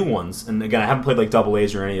with the new ones, and again, I haven't played like Double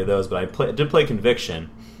A's or any of those, but I did play Conviction.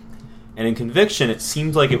 And in Conviction, it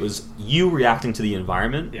seemed like it was you reacting to the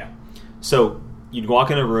environment. Yeah. So you'd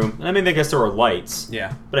walk in a room, and I mean, I guess there were lights.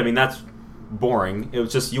 Yeah. But I mean, that's boring. It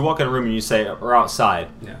was just you walk in a room and you say, or outside.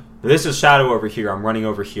 Yeah. This is Shadow over here. I'm running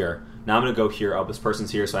over here. Now I'm going to go here. Oh, this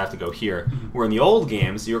person's here, so I have to go here. Where in the old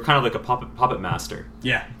games, you were kind of like a puppet master.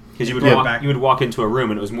 Yeah. Because you would walk into a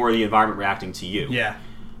room, and it was more the environment reacting to you. Yeah.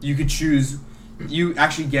 You could choose. You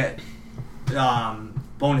actually get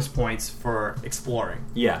bonus points for exploring.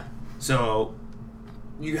 Yeah. So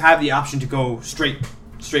you have the option to go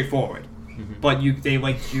straightforward, but they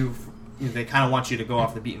kind of want you to go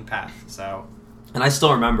off the beaten path. So, and I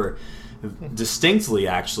still remember distinctly,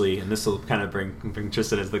 actually, and this will kind of bring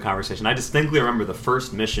Tristan into the conversation. I distinctly remember the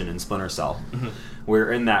first mission in Splinter Cell.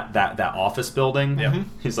 We're in that office building. Yeah.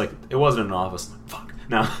 He's like, it wasn't an office. Fuck.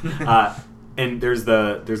 No. And there's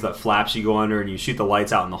that flaps you go under, and you shoot the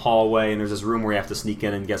lights out in the hallway, and there's this room where you have to sneak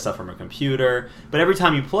in and get stuff from a computer. But every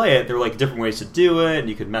time you play it, there were like different ways to do it, and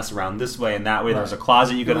you could mess around this way and that way. Right. There was a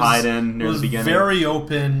closet you could hide in near the beginning. Very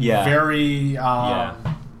open, very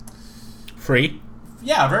free.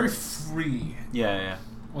 Yeah, very free. Yeah.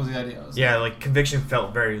 What was the idea? Yeah, like Conviction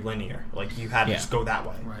felt very linear. Like you had to just go that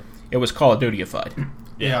way. Right. It was Call of Duty-ified.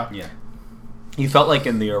 Yeah. You felt like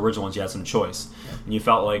in the original ones you had some choice. And you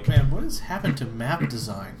felt like... Man, what has happened to map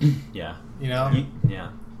design? Yeah. You know?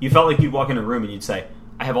 You felt like you'd walk in a room and you'd say,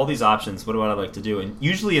 I have all these options, what would I like to do? And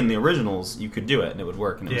usually in the originals, you could do it, and it would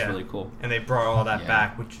work, and it was really cool. And they brought all that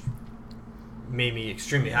back, which made me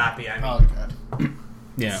extremely happy. I mean, oh, God.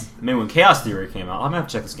 Yeah. I mean, when Chaos Theory came out... I'm going to have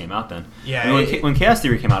to check this game out then. Yeah. I mean, when Chaos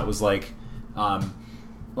Theory came out, it was like...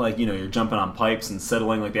 you're jumping on pipes and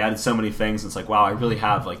settling. Like, they added so many things. It's like, wow, I really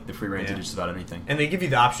have, like, the free reign to do just about anything. And they give you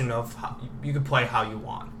the option of you can play how you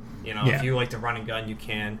want. You know, if you like to run and gun, you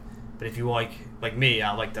can. But if you like me,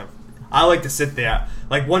 I like to sit there.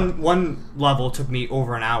 Like, one level took me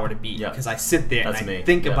over an hour to beat because I sit there and I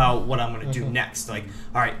think about what I'm going to do next. Like,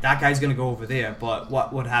 all right, that guy's going to go over there, but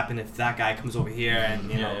what would happen if that guy comes over here and,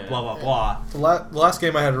 blah, blah, blah. The last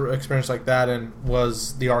game I had experience like that in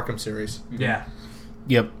was the Arkham series. Yeah.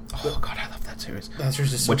 Yep. Oh, God, I love that series. That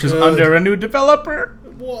series is so Which good. is under a new developer.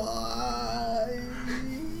 Why?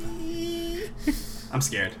 I'm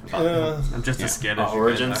scared. I'm just as scared as you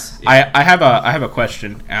Origins. I have a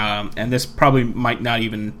question, and this probably might not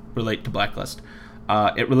even relate to Blacklist.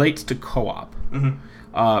 It relates to co-op,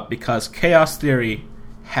 because Chaos Theory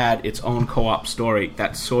had its own co-op story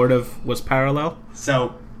that sort of was parallel.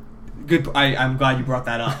 So, good. I'm glad you brought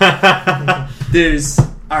that up. There's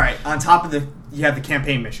on top of you have the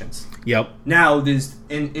campaign missions. Yep. Now there's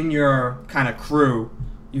in your kind of crew,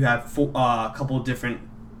 you have a couple of different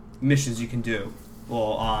missions you can do.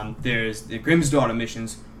 Well, there's the Grimm's Daughter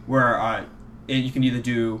missions where you can either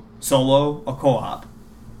do solo or co-op,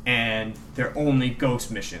 and they're only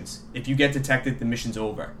ghost missions. If you get detected, the mission's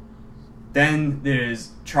over. Then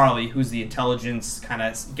there's Charlie, who's the intelligence kind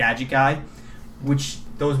of gadget guy, which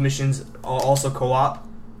those missions are also co-op.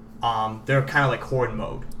 They're kind of like horde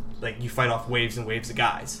mode. Like, you fight off waves and waves of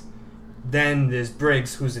guys. Then there's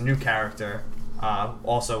Briggs, who's a new character,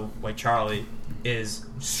 also like Charlie, is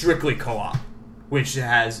strictly co-op, which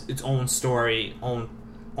has its own story, own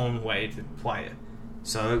way to play it.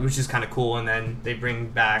 So, which is kind of cool. And then they bring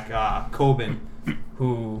back Coben,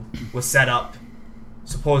 who was set up,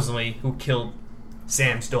 supposedly, who killed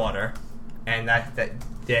Sam's daughter, and that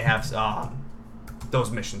they have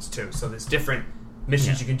those missions too. So there's different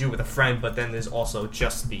missions you can do with a friend, but then there's also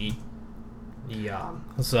just the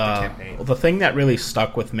campaign. The thing that really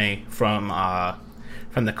stuck with me from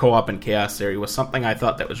the co-op and Chaos Theory was something I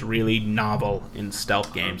thought that was really novel in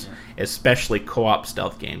stealth games, especially co-op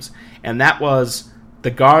stealth games, and that was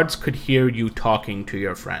the guards could hear you talking to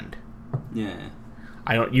your friend. Yeah.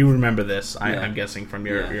 You remember this? I'm guessing from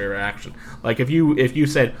your action. Like if you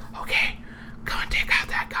said, "Okay, go and take out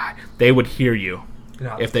that guy," they would hear you.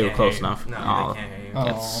 No, if they were close enough. No, they can't hear you.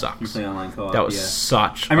 That sucks. You play online co-op. That was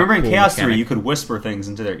such. I remember in Chaos mechanic. 3, you could whisper things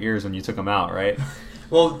into their ears when you took them out, right?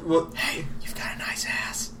 Well, Hey, you've got a nice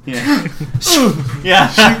ass. Yeah.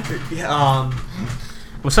 Yeah.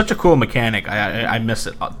 It was such a cool mechanic. I miss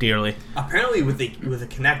it dearly. Apparently, with the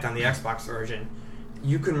Kinect on the Xbox version,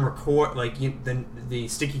 you can record the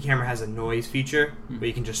sticky camera has a noise feature where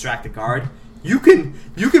you can distract the guard. You can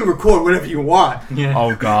record whatever you want. Yeah.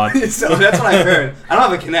 Oh God! So that's what I heard. I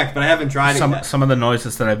don't have a Kinect, but I haven't tried it yet. Some of the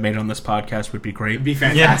noises that I've made on this podcast would be great. It'd be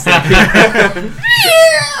fantastic.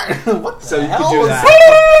 What the So you hell could do was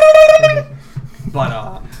that.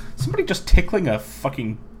 But Somebody just tickling a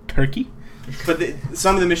fucking turkey. But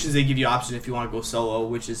some of the missions they give you option if you want to go solo,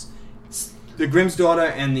 which is the Grimm's Daughter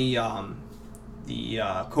and the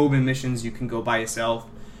Coben missions. You can go by yourself,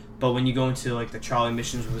 but when you go into like the Charlie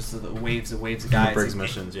missions, which is the waves of guys, Briggs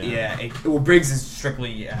missions, well, Briggs is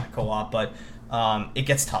strictly co-op, but it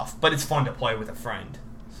gets tough. But it's fun to play with a friend.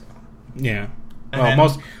 So. Yeah. And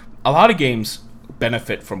Well, a lot of games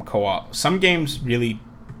benefit from co-op. Some games really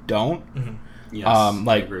don't. Mm-hmm. Yes,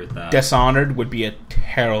 I agree with that. Dishonored would be a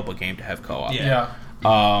terrible game to have co-op. Yeah.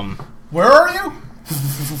 Where are you?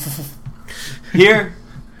 Here.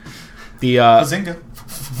 The Bazinga.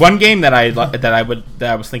 one game that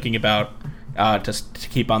I was thinking about to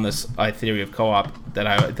keep on this theory of co-op that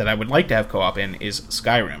I would like to have co-op in is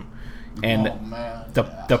Skyrim, and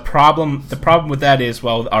the problem with that is,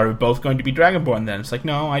 well, are we both going to be Dragonborn then? It's like,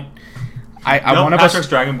 no, one of us. Patrick's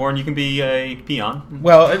Dragonborn. You can be a peon.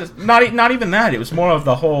 Well, it's not even that. It was more of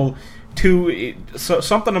the whole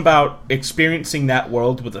something about experiencing that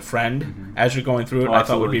world with a friend as you're going through it. I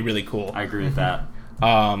thought would be really cool. I agree with that.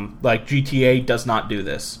 Like GTA does not do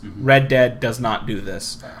this. Red Dead does not do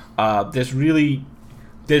this.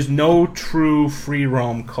 There's no true free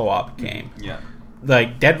roam co-op game. Yeah.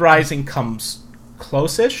 Like Dead Rising comes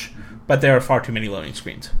close-ish, but there are far too many loading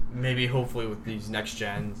screens. Maybe hopefully with these next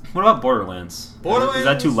gens. What about Borderlands? Borderlands? Is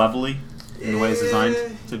that too levelly in the way it's designed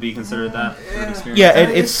to be considered that for an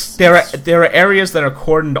experience? Yeah, there are areas that are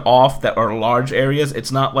cordoned off that are large areas.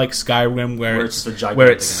 It's not like Skyrim where it's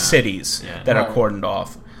cities that are cordoned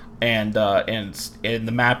off, and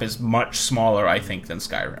the map is much smaller, I think, than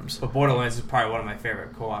Skyrim's. But Borderlands is probably one of my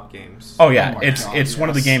favorite co-op games. Oh yeah, it's one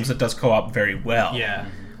of the games that does co-op very well. Yeah.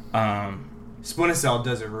 Splinter Cell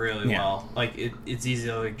does it really well. Like it's easy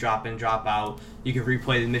to like drop in, drop out. You can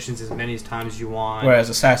replay the missions as many times as you want. Whereas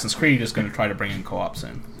Assassin's Creed is going to try to bring in co-ops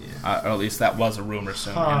in, or at least that was a rumor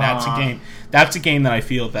soon. And that's a game that I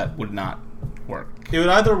feel that would not work. It would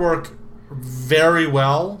either work very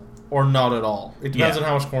well or not at all. It depends on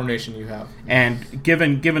how much coordination you have. And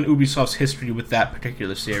given Ubisoft's history with that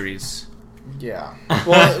particular series, yeah.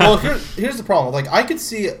 Well, here's the problem. Like I could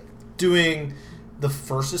see doing the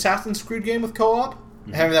first Assassin's Creed game with co-op,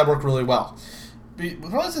 having that work really well.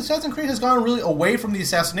 Because Assassin's Creed has gone really away from the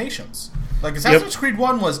assassinations. Like Assassin's Creed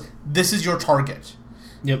 1 was, this is your target.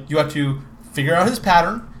 Yep. You have to figure out his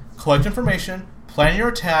pattern, collect information, plan your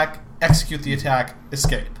attack, execute the attack,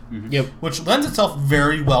 escape. Yep. Which lends itself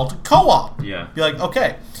very well to co-op. Yeah. Be like,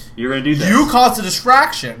 okay, you're going to do this. You caused a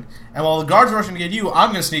distraction, and while the guards are rushing to get you,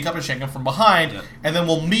 I'm going to sneak up and shank him from behind, and then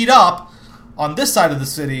we'll meet up on this side of the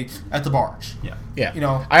city at the barge. Yeah. Yeah. You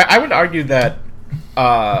know, I would argue that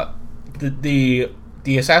the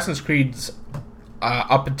Assassin's Creeds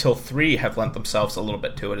up until 3 have lent themselves a little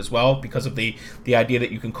bit to it as well because of the idea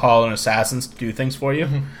that you can call on assassins to do things for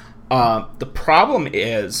you. The problem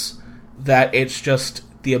is that it's just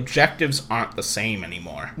the objectives aren't the same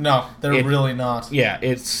anymore. No, they're really not. Yeah,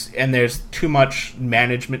 there's too much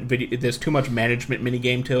management there's too much management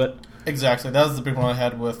minigame to it. Exactly. That was the big one I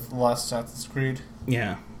had with the last Assassin's Creed.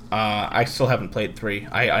 Yeah. I still haven't played 3.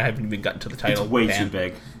 I haven't even gotten to the title. It's way too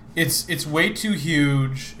big. It's way too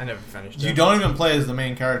huge. I never finished it. You don't even play as the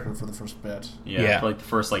main character for the first bit. Yeah. For like the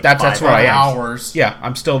first that's where I am. Hours. Yeah,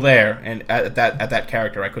 I'm still there, and at that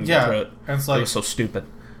character, I couldn't get through it. And it's like, it was so stupid.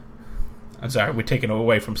 I'm sorry, we're taking it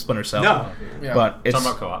away from Splinter Cell. No, but it's talking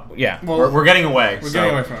about co-op. Yeah, well, we're getting away. We're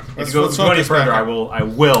getting away from it. If you go any further, I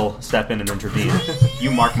will step in and intervene. You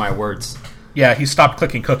mark my words. Yeah, he stopped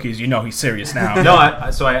clicking cookies. You know he's serious now. No,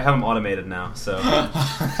 I have them automated now. So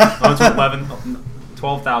I went to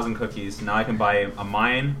 12,000 cookies. Now I can buy a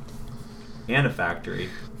mine and a factory.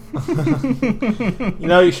 You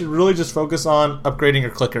know, you should really just focus on upgrading your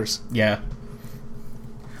clickers. Yeah.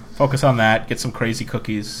 Focus on that. Get some crazy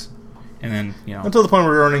cookies. And then, until the point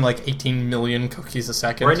where we're earning like 18 million cookies a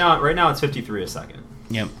second. Right now it's 53 a second.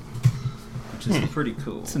 Yep. Which is pretty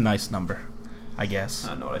cool. It's a nice number, I guess. I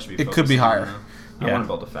don't know what I should be. It could be higher. I want to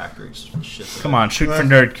build a factory. Come on, shoot for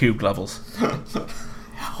nerd cube levels.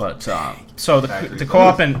 But so the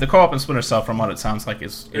co-op in Splinter Cell, from what it sounds like,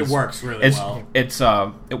 it works really well.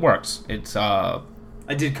 It works.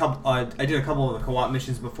 I did a couple of the co-op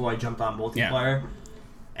missions before I jumped on multiplayer.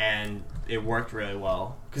 and it worked really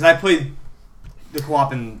well. Because I played the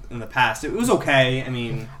co-op in the past. It was okay. I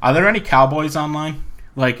mean... Are there any cowboys online?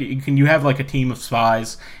 Like, you have like a team of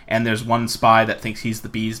spies, and there's one spy that thinks he's the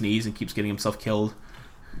bee's knees and keeps getting himself killed?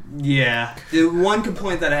 Yeah. The one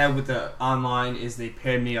complaint that I had with the online is they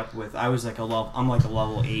paired me up with... I'm like a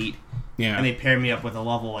level 8. Yeah. And they paired me up with a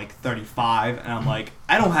level like 35, and I'm like,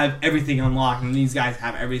 I don't have everything unlocked, and these guys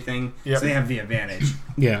have everything, so they have the advantage.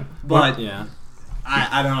 Yeah. But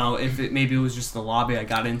I don't know if maybe it was just the lobby I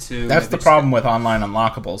got into. That's the problem with online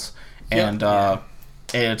unlockables. And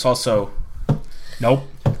it's also... Nope,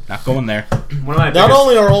 not going there. Not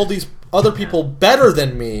only are all these other people better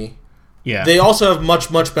than me, they also have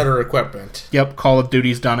much, much better equipment. Yep, Call of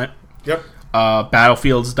Duty's done it. Yep.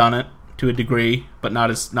 Battlefield's done it to a degree, but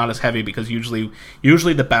not as heavy, because usually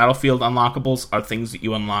the Battlefield unlockables are things that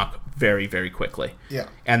you unlock very, very quickly. Yeah.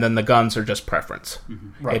 And then the guns are just preference.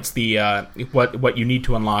 Mm-hmm. Right. It's the what you need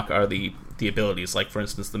to unlock are the abilities, like for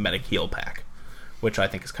instance the medic heal pack, which I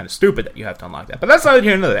think is kind of stupid that you have to unlock that. But that's neither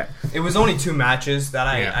here nor there. It was only 2 matches that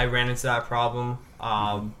I ran into that problem.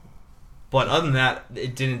 But other than that,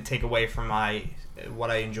 it didn't take away from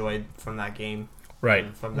what I enjoyed from that game.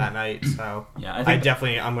 Right. From that night. So I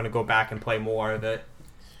think I'm going to go back and play more of it.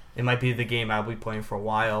 It might be the game I'll be playing for a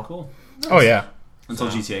while. Cool. Nice. Oh, yeah. Until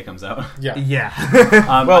GTA comes out. Yeah.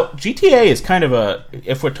 Yeah. Well, GTA is kind of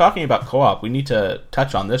if we're talking about co-op, we need to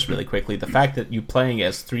touch on this really quickly. The fact that you're playing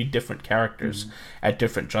as 3 different characters at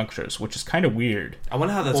different junctures, which is kind of weird. I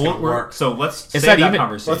wonder how that's going to work. So let's save that even,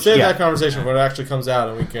 conversation. Let's save that conversation when it actually comes out,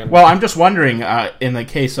 and we can... Well, I'm just wondering, in the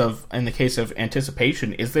case of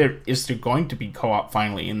anticipation, is there going to be co-op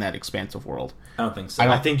finally in that expansiand world? I don't think so.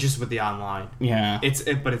 I think just with the online. Yeah.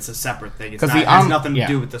 But it's a separate thing. It has nothing to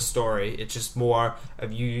do with the story. It's just more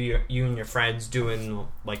of you and your friends doing,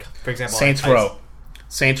 like, for example... Saints Row.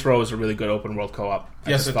 Saints Row is a really good open world co-op.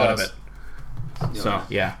 Yes, it does. Of it. So,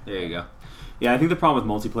 yeah. There you go. Yeah, I think the problem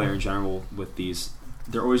with multiplayer in general with these,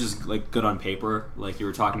 they're always just like good on paper. Like you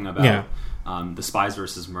were talking about the Spies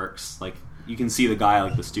versus Mercs. Like you can see the guy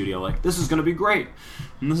like the studio like, this is going to be great,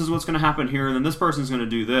 and this is what's going to happen here, and then this person's going to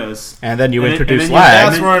do this, and then you introduce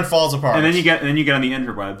lag. That's where it falls apart. And then you get on the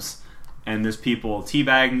interwebs, and there's people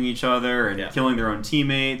teabagging each other and killing their own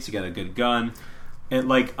teammates. You get a good gun. And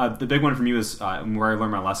like the big one for me was where I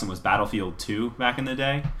learned my lesson was Battlefield 2 back in the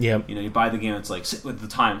day. Yep. You know, you buy the game, it's like with the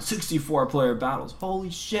time 64-player battles. Holy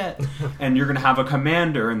shit! And you're gonna have a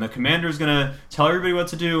commander, and the commander's gonna tell everybody what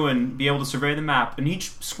to do and be able to survey the map. And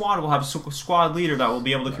each squad will have a squad leader that will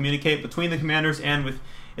be able to communicate between the commanders and with.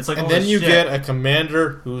 It's like, and then you get a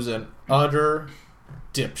commander who's an utter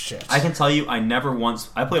dipshit. I can tell you, I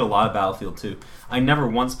played a lot of Battlefield 2. I never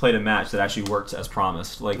once played a match that actually worked as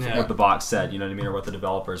promised, like what the box said, you know what I mean, or what the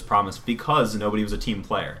developers promised, because nobody was a team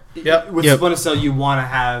player. With Splinter Cell, you want to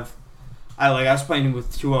have... I was playing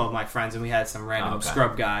with 2 of my friends, and we had some random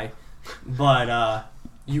scrub guy, but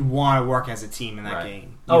you want to work as a team in that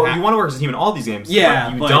game. You want to work as a team in all these games,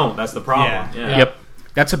 but you don't. That's the problem. Yeah. Yep.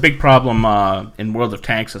 That's a big problem in World of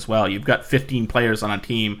Tanks as well. You've got 15 players on a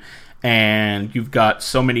team, and you've got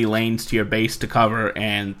so many lanes to your base to cover,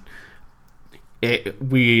 and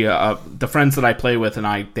the friends that I play with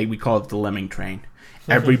and we call it the lemming train.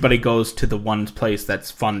 Everybody goes to the one place that's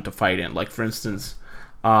fun to fight in. Like for instance,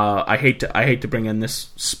 I hate to bring in this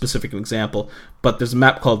specific example, but there's a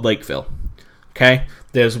map called Lakeville. Okay,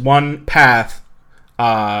 there's one path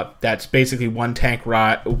that's basically one tank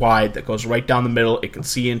wide that goes right down the middle. It can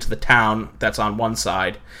see into the town that's on one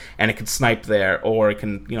side, and it can snipe there, or it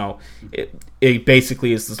can, it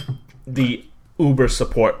basically is the Uber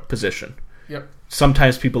support position. Yep.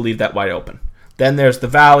 Sometimes people leave that wide open. Then there's the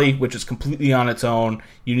valley, which is completely on its own.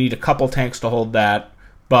 You need a couple tanks to hold that,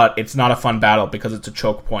 but it's not a fun battle because it's a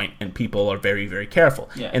choke point and people are very, very careful.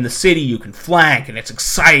 Yeah. In the city, you can flank, and it's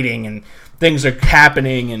exciting, and things are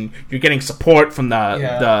happening, and you're getting support from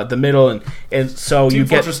the middle, and so Team you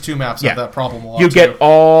get Fortress 2 maps have that problem a lot. You get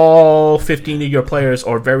all 15 of your players,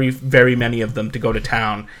 or very, very many of them, to go to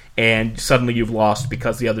town, and suddenly you've lost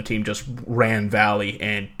because the other team just ran valley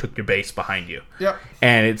and took your base behind you. Yep.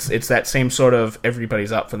 And it's that same sort of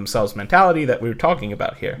everybody's out for themselves mentality that we were talking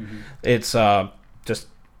about here. Mm-hmm. It's just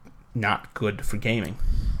not good for gaming.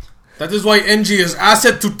 That is why NG is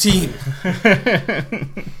asset to team.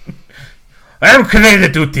 I'm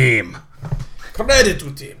credit to team. Credit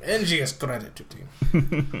to team. NG is credit to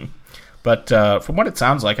team. But from what it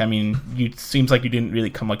sounds like, I mean, it seems like you didn't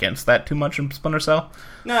really come against that too much in Splinter Cell.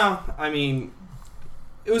 No, I mean,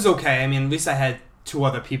 it was okay. I mean, at least I had 2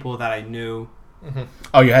 other people that I knew. Mm-hmm.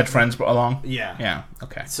 Oh, you had friends along? Yeah. Yeah,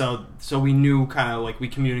 okay. So we knew kind of, like, we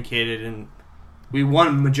communicated, and we won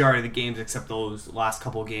a majority of the games except those last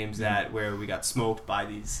couple of games where we got smoked by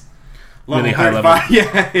these really high level.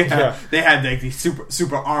 Yeah. They had like these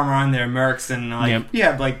super armor on their mercs and we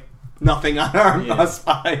had like nothing on our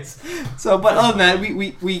spies. So, but other than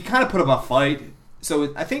that, we kind of put up a fight.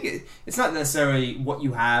 So I think it's not necessarily what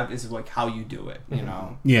you have, is like how you do it. You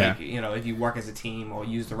know, like, if you work as a team or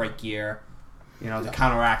use the right gear, to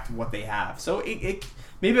counteract what they have. So it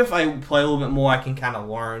maybe if I play a little bit more, I can kind of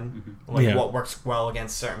learn what works well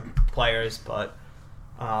against certain players. But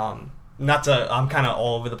I'm kind of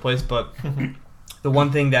all over the place. But the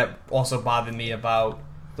one thing that also bothered me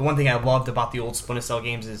the one thing I loved about the old Splinter Cell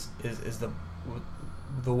games is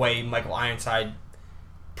the way Michael Ironside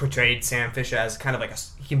portrayed Sam Fisher as kind of like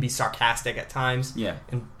he can be sarcastic at times,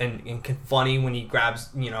 and funny when he grabs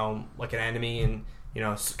like an enemy and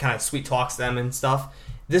kind of sweet talks them and stuff.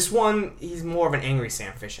 This one, he's more of an angry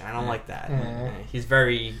Sam Fisher. I don't like that. He's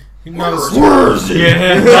very more Batman.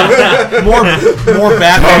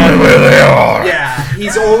 Tell me where they are. Yeah,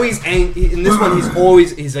 he's always angry. In this one, he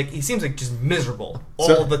seems like just miserable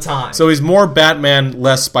all the time. So he's more Batman,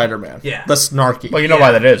 less Spider-Man. Yeah, less snarky. Well, you know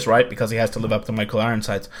why that is, right? Because he has to live up to Michael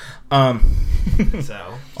Ironsides. So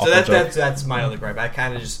that's my other gripe. I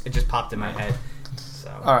kind of just popped in my head. So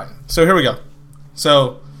all right, so here we go.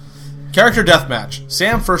 So character deathmatch: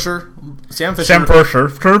 Sam Fisher. I'm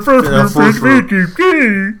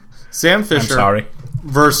sorry.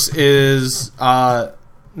 Versus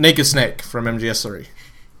Naked Snake from MGS3.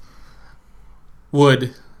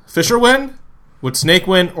 Would Fisher win? Would Snake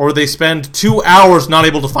win? Or would they spend 2 hours not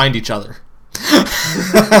able to find each other?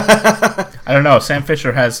 I don't know. Sam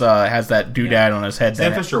Fisher has that doodad on his head.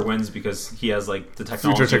 Sam Fisher wins because he has like the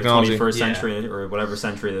technology, future technology. Of 21st century or whatever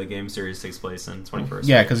century the game series takes place in. 21st.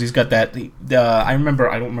 Yeah, because he's got that. I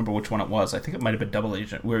don't remember which one it was. I think it might have been Double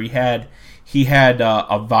Agent, where he had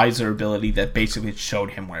a visor ability that basically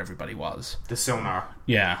showed him where everybody was. The sonar.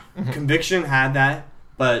 Yeah. Conviction had that,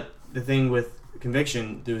 but the thing with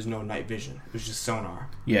Conviction, there was no night vision. It was just sonar.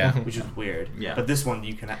 Yeah. Which is weird. Yeah. But this one,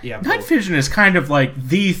 you can... Night vision is kind of like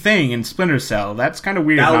the thing in Splinter Cell. That's kind of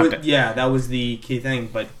weird. That was the key thing,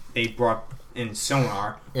 but they brought in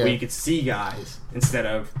sonar where you could see guys instead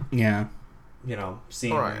of... Yeah.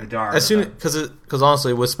 Seeing in the dark. Because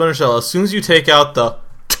honestly, with Splinter Cell, as soon as you take out the...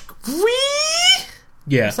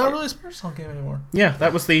 Yeah. It's not really a Splinter Cell game anymore. Yeah,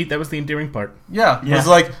 that was the endearing part. Yeah. It was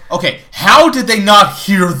like, okay, how did they not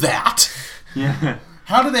hear that? Yeah.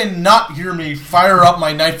 How did they not hear me fire up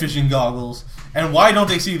my night vision goggles? And why don't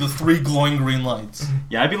they see the 3 glowing green lights?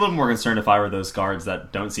 Yeah, I'd be a little more concerned if I were those guards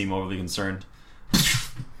that don't seem overly concerned.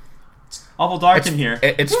 It's awful dark in here.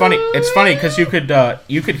 It's funny. It's funny because you could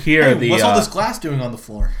hear the. What's all this glass doing on the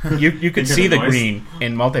floor? You could see the green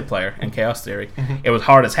in multiplayer in Chaos Theory. It was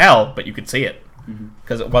hard as hell, but you could see it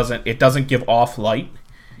because it doesn't give off light.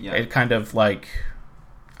 Yeah. It kind of like,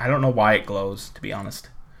 I don't know why it glows, to be honest.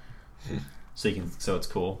 So it's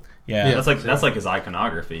cool. Yeah. That's like his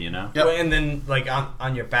iconography, Yep. And then like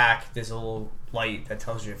on your back, there's a little light that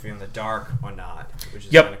tells you if you're in the dark or not. Which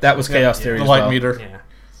is that cool. Was Chaos Theory. The as light well. meter. Yeah.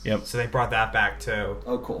 Yep. So they brought that back too.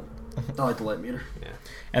 Oh, cool. I like the light meter. Yeah.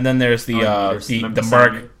 And then there's the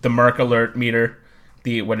Merc alert meter,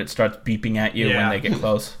 when it starts beeping at you when they get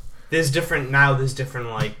close. There's different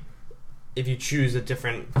like, if you choose a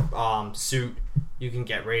different suit, you can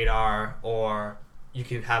get radar or. You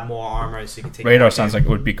can have more armor, so you can take... Radar sounds like it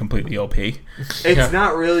would be completely OP. It's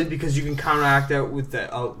not really, because you can counteract that with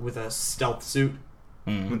a stealth suit.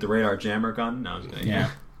 With the radar jammer gun? No,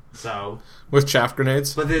 yeah. So... With chaff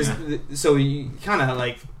grenades? But there's... So you kind of,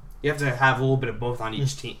 like... You have to have a little bit of both on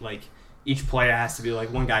each team. Like, each player has to be,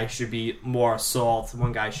 like, one guy should be more assault,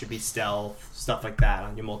 one guy should be stealth, stuff like that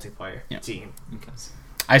on your multiplayer team. Okay.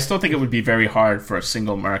 I still think it would be very hard for a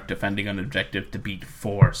single merc defending an objective to beat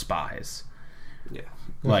 4 spies. Yeah.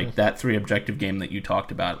 Like that 3 objective game that you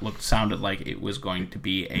talked about sounded like it was going to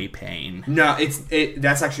be a pain. No,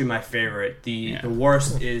 that's actually my favorite. The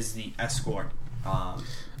worst is the escort.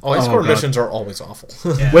 Escort missions are always awful.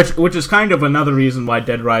 Yeah. Which is kind of another reason why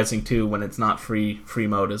Dead Rising 2, when it's not free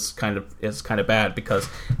mode, is kind of bad, because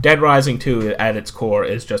Dead Rising 2 at its core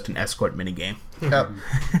is just an escort minigame. Yep.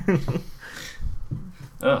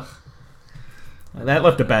 Ugh. That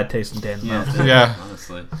left a bad taste in Dan's mouth. Yeah.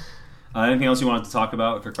 Honestly. Anything else you wanted to talk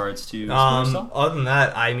about with regards to Splinter Cell? Other than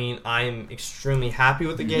that, I mean, I'm extremely happy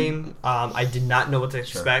with the game. I did not know what to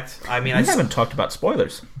expect. I mean, I haven't talked about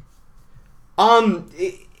spoilers.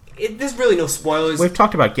 There's really no spoilers. We've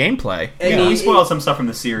talked about gameplay. We spoiled some stuff from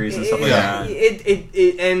the series and stuff like that.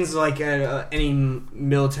 It ends like any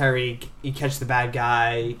military. You catch the bad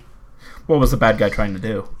guy. What was the bad guy trying to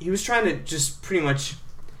do? He was trying to just pretty much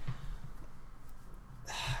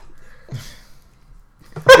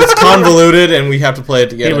convoluted, and we have to play it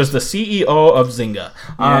together. He was the CEO of Zynga.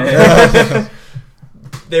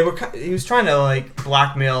 He was trying to like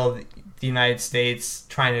blackmail the United States,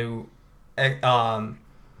 trying to,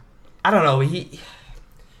 I don't know. He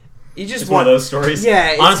just one of those stories.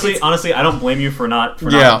 Yeah. Honestly, I don't blame you for not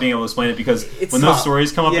being able to explain it, because when those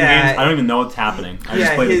stories come up in games, I don't even know what's happening. I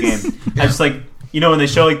just play the game. I just like. When they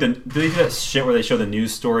show do they do that shit where they show the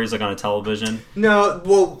news stories like on a television? No,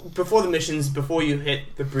 well, before the missions, before you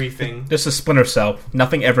hit the briefing. This is Splinter Cell.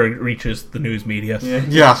 Nothing ever reaches the news media.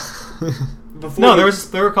 Yeah. There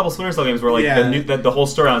were a couple Splinter Cell games where like the whole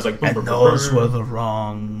story I was like, and those were the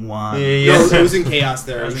wrong ones. Yeah, it was in Chaos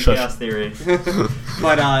Theory. Chaos Theory.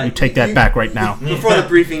 But you take that back right now. Before the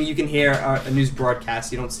briefing, you can hear a news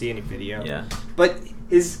broadcast. You don't see any video. Yeah. But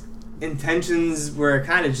his intentions were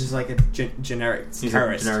kind of just like a generic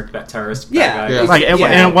terrorist. Generic terrorist. Yeah.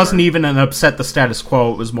 And it wasn't even an upset the status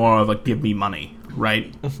quo. It was more of a give me money,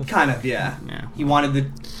 right? Kind of, yeah. He wanted the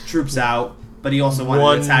troops out, but he also wanted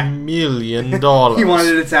to attack $1 million. He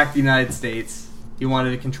wanted to attack the United States. He wanted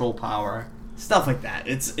to control power. Stuff like that.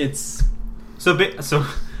 It's so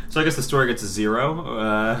I guess the story gets a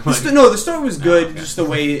 0. the story was good, just the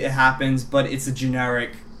way it happens, but it's a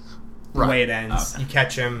generic way it ends. Okay. You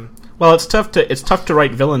catch him. Well, it's tough to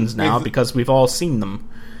write villains now because we've all seen them.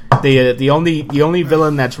 The only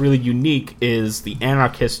villain that's really unique is the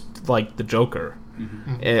anarchist, like the Joker,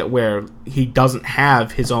 where he doesn't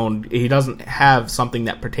have he doesn't have something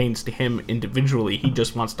that pertains to him individually. He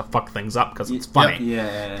just wants to fuck things up because it's funny.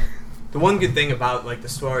 Yeah. The one good thing about like the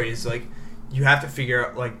story is like you have to figure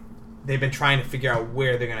out like they've been trying to figure out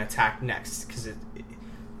where they're going to attack next because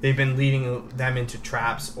they've been leading them into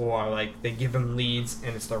traps, or like they give them leads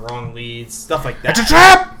and it's the wrong leads, stuff like that. It's a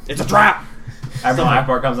trap! It's a trap! Admiral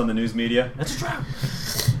Akbar comes on the news media. It's a trap!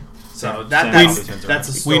 So that's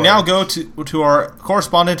a story. We now go to our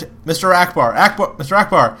correspondent, Mr. Akbar. Mr.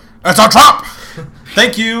 Akbar, it's a trap!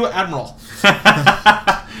 Thank you, Admiral.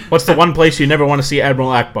 What's the one place you never want to see Admiral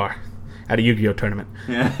Akbar? At a Yu-Gi-Oh tournament.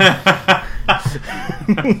 Yeah.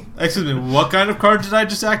 Excuse me, what kind of card did I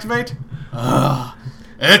just activate?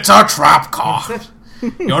 It's a trap card.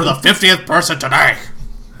 You're the 50th person today.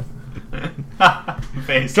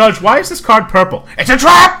 Judge, why is this card purple? It's a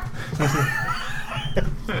trap!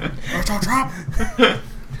 It's a trap.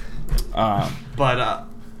 But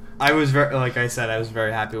I was like I said, I was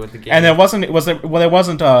very happy with the game. And there wasn't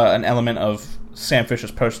an element of Sam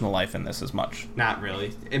Fisher's personal life in this as much. Not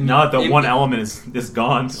really. One element is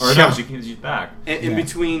gone, or no, she's back. In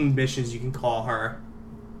between missions, you can call her,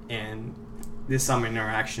 and there's some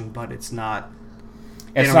interaction, but it's not.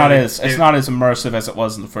 It's not as immersive as it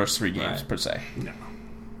was in the first 3 games per se. No.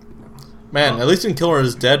 Man, at least in Killer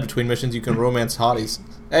is Dead, between missions you can romance hotties.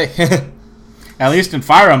 Hey. At least in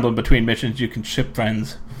Fire Emblem, between missions you can ship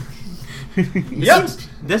friends. Yep.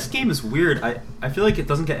 This game is weird. I feel like it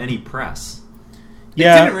doesn't get any press.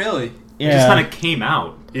 Yeah. It didn't really. Yeah. It just kind of came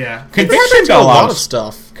out. Yeah. Conviction got a lot of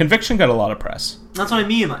stuff. Conviction got a lot of press. That's what I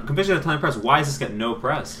mean. Like, Conviction got a ton of press. Why does this get no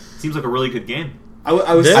press? Seems like a really good game. I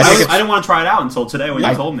didn't want to try it out until today when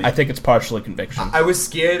you told me. I think it's partially Conviction. I was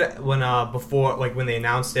scared when when they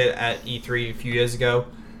announced it at E3 a few years ago.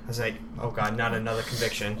 I was like, oh god, not another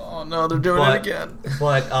Conviction. Oh no, they're doing it again.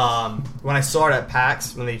 But when I saw it at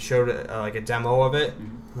PAX, when they showed like a demo of it,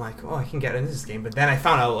 I'm like, oh, I can get into this game. But then I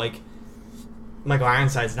found out like Michael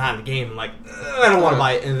Ironside's not in the game. I'm like, I don't want to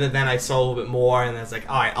buy it. And then I saw a little bit more, and I was like,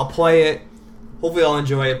 all right, I'll play it. Hopefully I'll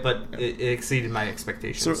enjoy it, but it exceeded my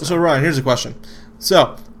expectations. So Ryan, here's a question.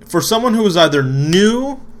 So, for someone who was either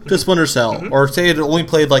new to Splinter Cell, or say had only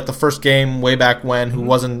played like the first game way back when, who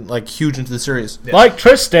wasn't like huge into the series, like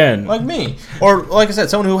Tristan, like me, or like I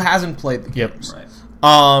said, someone who hasn't played the games, right.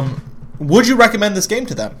 Would you recommend this game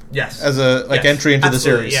to them? Yes, as a entry into the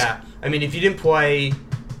series. Yeah, I mean, if you didn't play,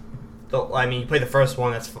 you play the first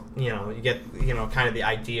one. That's you get kind of the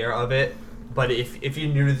idea of it. But if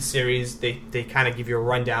you're new to the series, they kind of give you a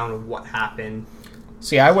rundown of what happened.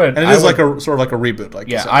 See, I would, and it is like a sort of like a reboot.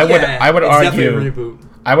 Like I would argue, a reboot.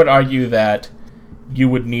 I would argue that you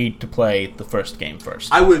would need to play the first game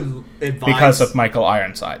first. I would advise because of Michael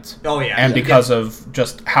Ironsides. Oh yeah, and because of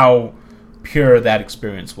just how pure that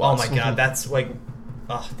experience was. Oh my god, that's like,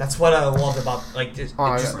 that's what I loved about it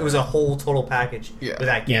was a whole total package with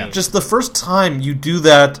that game. Yeah. Just the first time you do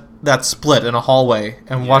that split in a hallway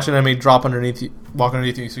and watch an enemy drop underneath you, walk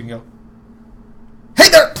underneath you, so you can go, "Hey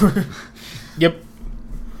there!" Yep.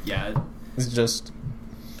 Yeah, it's just.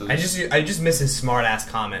 I just miss his smart ass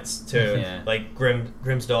comments too, like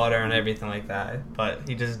Grimm's daughter and everything like that. But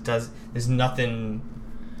he just does. There's nothing.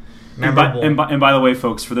 And by the way,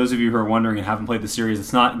 folks, for those of you who are wondering and haven't played the series,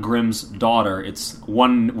 it's not Grimm's daughter. It's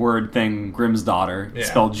one word thing, Grimm's daughter. It's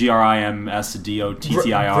spelled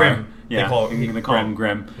GRIMSDOTTIR. Grim. Yeah, they call him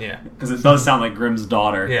Grimm. Yeah, because it does sound like Grimm's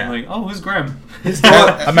daughter. Yeah. Like, oh, who's Grimm?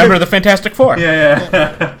 A member of the Fantastic Four.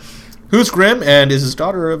 Yeah. Who's Grimm, and is his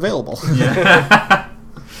daughter available? Yeah.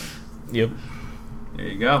 Yep. There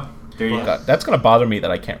you go. God, that's gonna bother me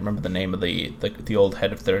that I can't remember the name of the old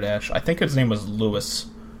head of Third Ash. I think his name was Lewis.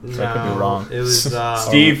 So I could be wrong. It was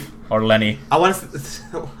Steve or Lenny. I want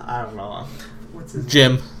to. I don't know. What's his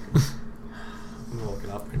Jim. name? I'm gonna look it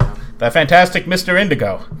up right now. The fantastic Mr.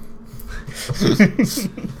 Indigo.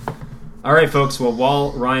 All right, folks. Well,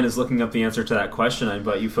 while Ryan is looking up the answer to that question, I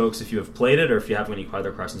invite you folks, if you have played it or if you have any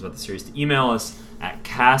other questions about the series, to email us at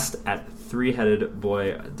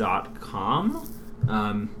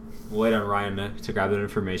cast@threeheadedboy.com. We'll wait on Ryan to grab that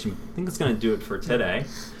information. I think it's going to do it for today.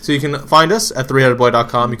 So you can find us at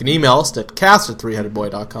threeheadedboy.com. You can email us at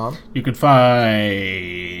cast@threeheadedboy.com. You can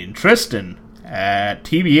find Tristan at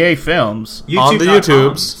TBA Films. On the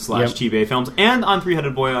YouTubes. /TBA Films. And on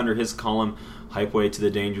Three-Headed Boy under his column, Hype Way to the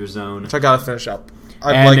Danger Zone. Which I got to finish up.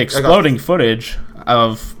 Exploding footage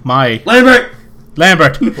of my... Lambert!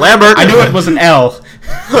 I knew it was an L.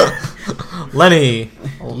 Lenny,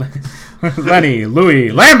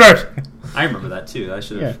 Louis, Lambert! I remember that too. I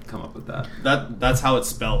should have come up with that. That's how it's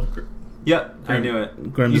spelled. Yep, I knew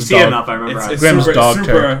it. Grimm's you see dog. it enough, I remember. It's Grimm's dog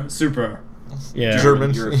turd. super. Yeah.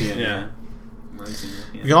 German. European, Yeah.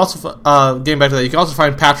 You can also, getting back to that, you can also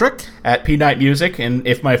find Patrick at P Night Music, and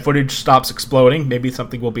if my footage stops exploding, maybe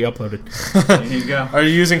something will be uploaded. There you go. Are you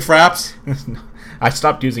using Fraps? I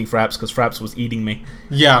stopped using Fraps because Fraps was eating me.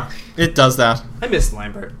 Yeah, it does that. I miss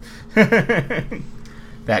Lambert.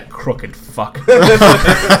 That crooked fuck.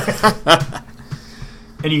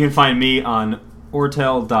 And you can find me on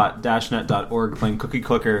ortel.dashnet.org playing Cookie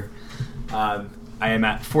Clicker. I am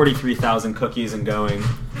at 43,000 cookies and going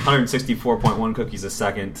 164.1 cookies a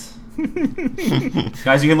second.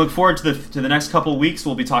 Guys, you can look forward to the next couple weeks.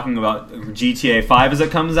 We'll be talking about GTA 5 as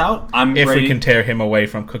it comes out. If we can tear him away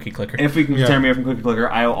from Cookie Clicker. If we can tear me away from Cookie Clicker,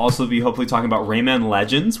 I will also be hopefully talking about Rayman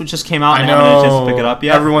Legends, which just came out. I and I haven't had a chance to know. pick it up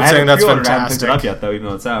yet. Everyone's saying that's I haven't picked fantastic. it up yet, though, even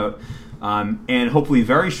though it's out. And hopefully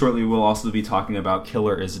very shortly we'll also be talking about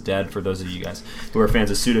Killer is Dead for those of you guys who are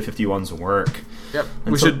fans of Suda51's work. Yep.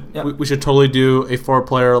 We should totally do a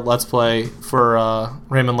 4-player Let's Play for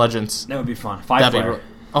Rayman Legends. That would be fun. 5-player.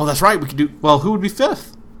 Oh, that's right. We could do. Well, who would be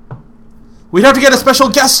 5th? We'd have to get a special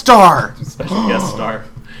guest star. Special guest star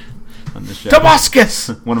on the show. Damascus!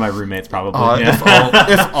 One of my roommates, probably.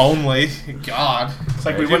 If only. God. It's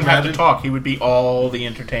like we wouldn't have to talk. He would be all the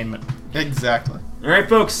entertainment. Exactly. All right,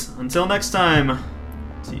 folks. Until next time.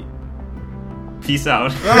 Peace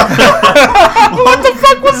out. What the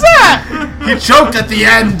fuck was that? He choked at the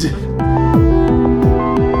end.